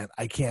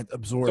can't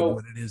absorb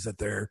what it is that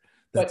they're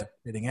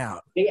spitting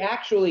out. They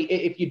actually,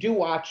 if you do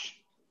watch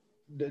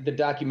the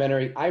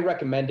documentary, I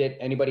recommend it.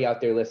 Anybody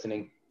out there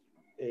listening,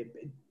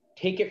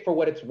 take it for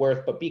what it's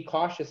worth, but be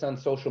cautious on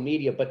social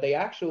media. But they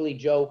actually,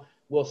 Joe,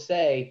 will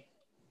say,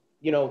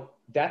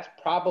 that's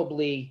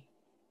probably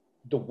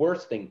the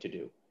worst thing to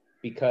do,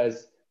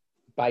 because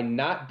by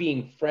not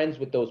being friends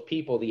with those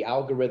people, the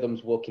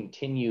algorithms will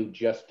continue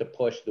just to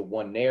push the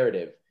one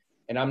narrative.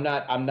 And I'm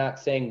not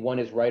saying one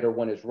is right or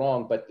one is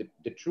wrong, but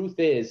the truth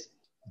is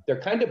they're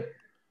kind of,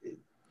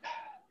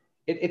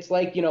 it's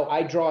like,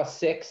 I draw a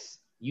 6,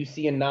 you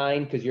see a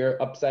 9 because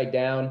you're upside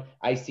down.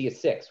 I see a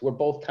 6. We're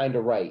both kind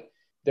of right.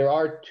 There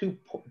are two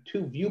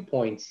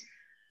viewpoints,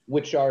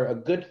 which are a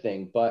good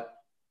thing, but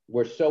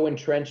we're so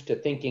entrenched to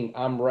thinking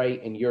I'm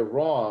right and you're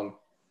wrong.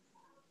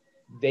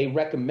 They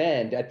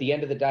recommend, at the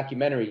end of the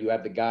documentary, you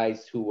have the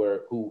guys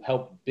who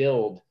helped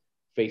build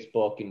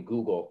Facebook and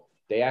Google.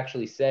 They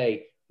actually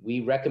say, we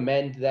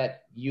recommend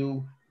that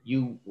you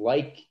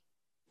like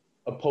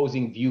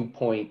opposing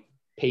viewpoint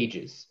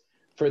pages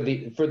for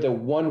the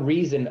one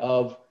reason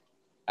of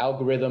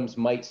algorithms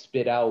might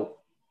spit out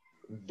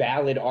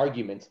valid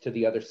arguments to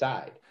the other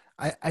side.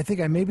 I think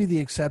I may be the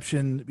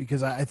exception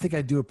because I think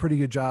I do a pretty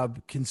good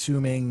job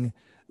consuming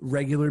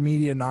regular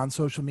media,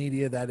 non-social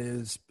media that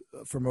is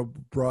from a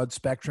broad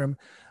spectrum.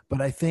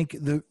 But I think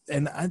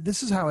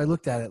this is how I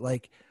looked at it.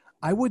 Like,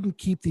 I wouldn't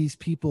keep these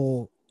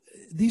people.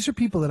 These are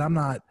people that I'm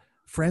not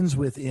friends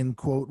with in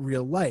quote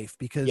real life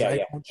because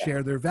I don't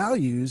share their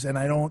values,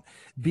 and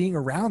being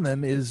around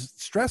them is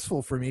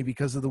stressful for me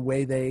because of the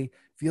way they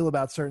feel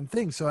about certain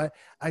things. So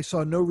I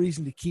saw no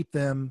reason to keep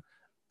them,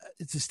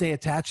 to stay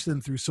attached to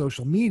them through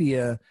social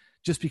media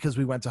just because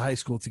we went to high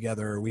school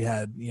together or we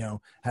had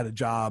a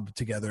job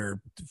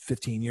together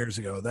 15 years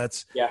ago.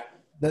 That's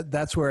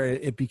where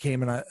it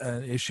became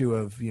an issue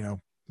of,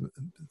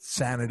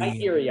 sanity. I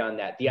hear you on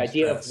that. The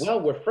idea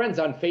of, we're friends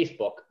on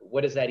Facebook.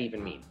 What does that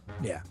even mean?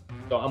 Yeah.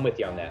 So I'm with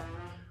you on that.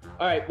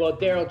 All right. Well,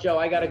 Darryl, Joe,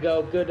 I got to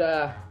go.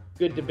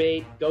 Good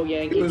debate. Go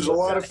Yankees. It was a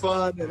lot of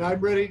fun, and I'm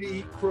ready to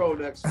eat crow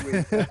next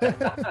week.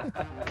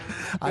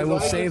 I will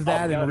save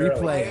that and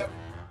replay it.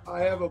 I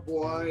have a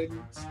blind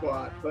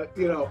spot, but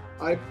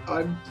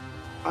I'm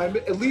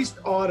at least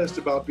honest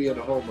about being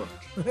a homer.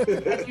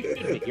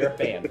 You're a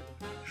fan.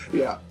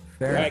 Yeah.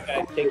 Fair. All right,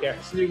 guys. Take care.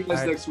 See you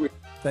guys next week.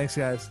 Thanks,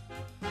 guys.